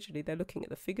individually. They're looking at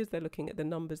the figures, they're looking at the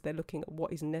numbers, they're looking at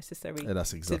what is necessary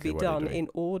to be done in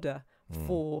order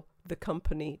for the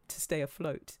company to stay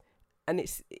afloat. And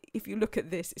it's, if you look at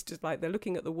this, it's just like they're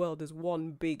looking at the world as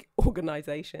one big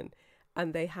organization,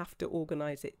 and they have to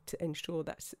organize it to ensure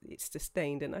that it's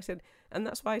sustained. And I said, and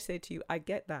that's why I say to you, I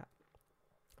get that.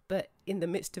 But in the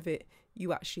midst of it,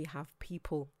 you actually have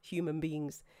people, human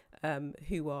beings,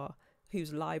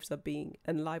 whose lives are being,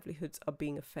 and livelihoods are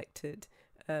being affected.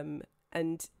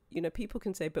 And, you know, people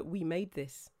can say, but we made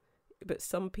this. But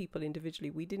some people individually,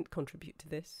 we didn't contribute to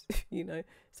this. You know,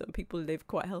 some people live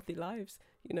quite healthy lives.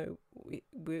 You know,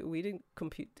 we didn't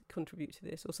contribute to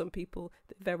this. Or some people,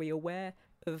 they're very aware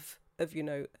of you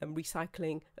know,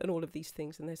 recycling and all of these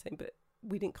things. And they're saying, but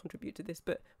we didn't contribute to this,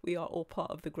 but we are all part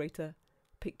of the greater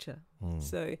picture.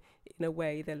 So in a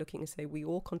way, they're looking and say, we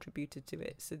all contributed to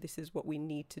it. So this is what we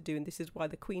need to do. And this is why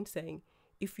the Queen's saying,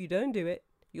 if you don't do it,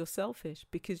 you're selfish,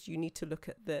 because you need to look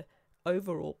at the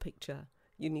overall picture.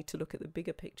 You need to look at the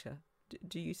bigger picture.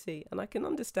 Do you see? And I can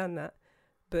understand that,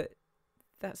 but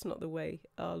that's not the way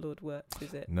our Lord works,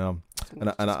 is it? No.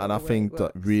 And I think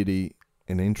that really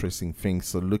an interesting thing.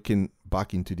 So looking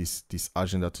back into this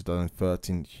agenda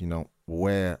 2013, you know,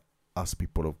 where as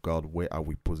people of God, where are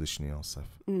we positioning ourselves?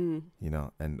 You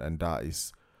know, and that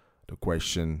is the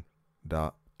question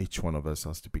that each one of us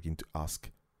has to begin to ask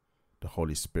the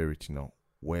Holy Spirit, you know,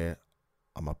 where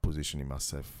am I positioning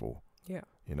myself for? Yeah.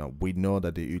 You know, we know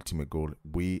that the ultimate goal,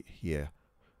 we here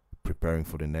preparing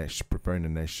the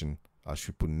nation, as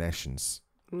we put nations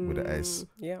with the S,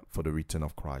 Yeah. for the return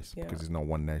of Christ. Yeah. Because it's not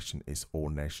one nation, it's all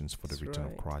nations for the That's return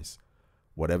right. of Christ.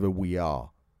 Whatever we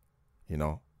are,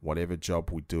 whatever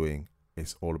job we're doing,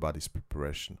 it's all about this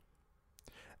preparation.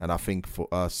 And I think for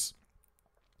us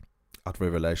at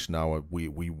Revelation Hour,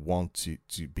 we want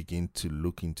to begin to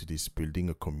look into this, building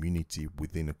a community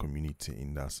within a community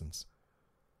in essence.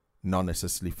 Not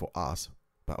necessarily for us,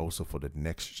 but also for the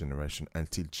next generation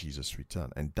until Jesus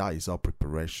returns. And that is our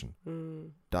preparation.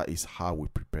 That is how we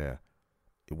prepare.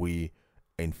 We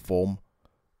inform,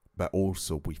 but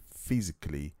also we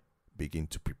physically begin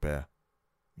to prepare.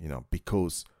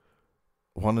 Because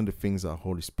one of the things that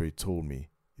Holy Spirit told me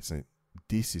is that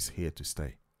this is here to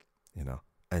stay,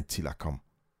 until I come.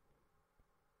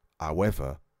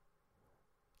 However,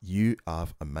 you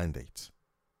have a mandate.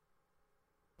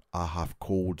 I have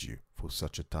called you for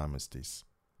such a time as this.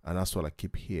 And that's what I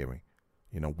keep hearing.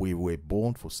 We were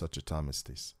born for such a time as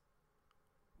this.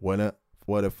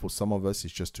 Whether for some of us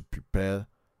it's just to prepare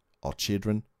our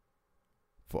children,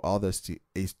 for others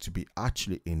is to be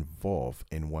actually involved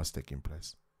in what's taking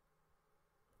place.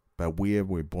 But we're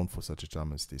born for such a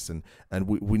time as this. And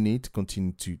we need to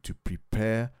continue to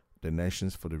prepare the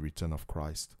nations for the return of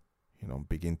Christ.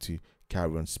 Begin to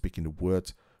carry on speaking the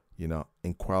word,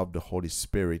 inquire of the Holy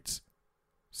Spirit.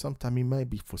 Sometime it may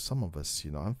be for some of us,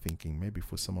 I'm thinking maybe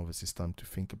for some of us it's time to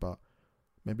think about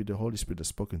maybe the Holy Spirit has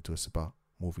spoken to us about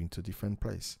moving to a different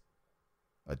place,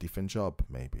 a different job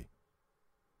maybe,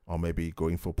 or maybe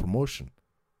going for promotion.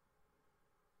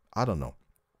 I don't know.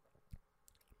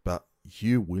 But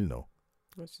you will know.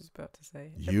 I was just about to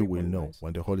say. You will know. knows.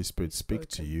 When the Holy Spirit speaks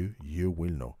to you, you will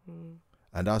know.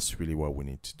 And that's really what we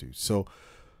need to do. So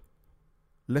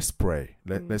let's pray.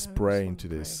 Let's pray into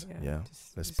this.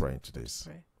 Let's pray into this.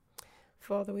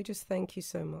 Father, we just thank you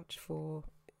so much for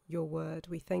your word.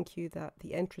 We thank you that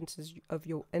the entrance of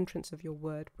your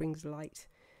word brings light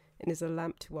and is a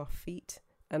lamp to our feet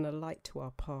and a light to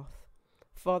our path.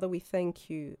 Father, we thank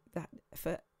you that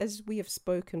as we have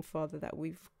spoken, Father, that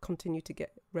we've continued to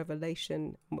get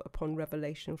revelation upon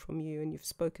revelation from you, and you've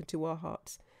spoken to our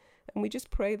hearts. And we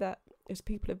just pray that as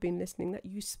people have been listening, that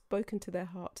you've spoken to their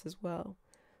hearts as well.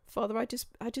 Father, I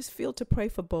just feel to pray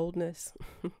for boldness,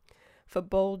 for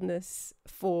boldness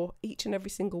for each and every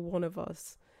single one of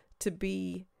us to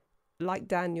be like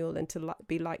Daniel and to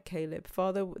be like Caleb.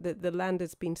 Father, the land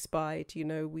has been spied.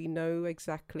 We know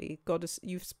exactly.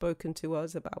 You've spoken to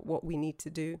us about what we need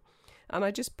to do. And I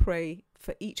just pray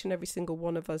for each and every single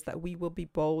one of us that we will be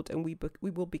bold and we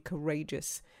will be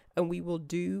courageous, and we will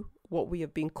do what we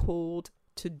have been called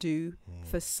to do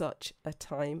for such a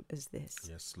time as this.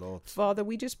 Yes, Lord. Father,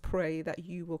 we just pray that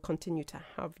you will continue to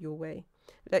have your way.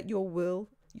 Let your will,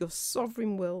 your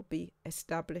sovereign will, be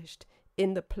established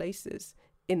in the places,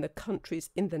 in the countries,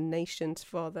 in the nations,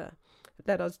 Father.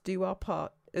 Let us do our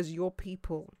part as your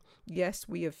people. Yes,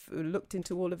 we have looked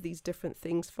into all of these different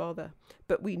things, Father,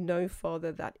 but we know,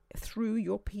 Father, that through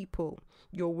your people,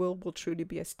 your will truly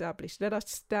be established. Let us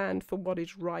stand for what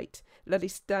is right. Let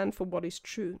us stand for what is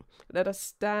true. Let us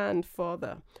stand,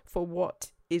 Father, for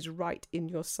what is right in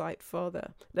your sight,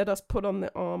 Father. Let us put on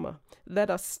the armor. Let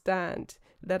us stand.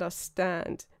 Let us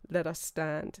stand. Let us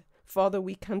stand. Father,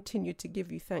 we continue to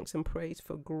give you thanks and praise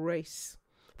for grace,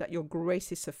 that your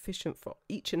grace is sufficient for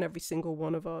each and every single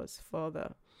one of us,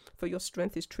 Father. For your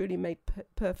strength is truly made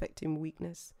perfect in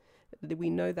weakness. We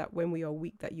know that when we are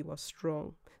weak, that you are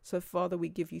strong. So, Father, we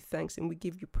give you thanks and we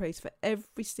give you praise for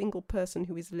every single person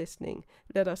who is listening.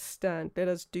 Let us stand. Let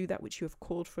us do that which you have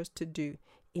called for us to do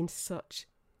in such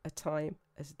a time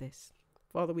as this.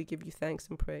 Father, we give you thanks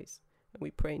and praise. And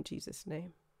we pray in Jesus'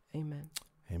 name. Amen.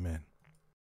 Amen.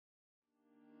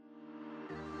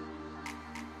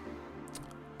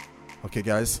 Okay,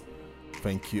 guys.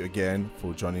 Thank you again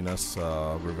for joining us,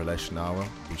 Revelation Hour.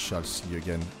 We shall see you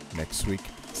again next week.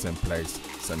 Same place,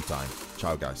 same time.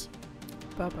 Ciao, guys.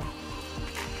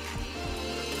 Bye-bye.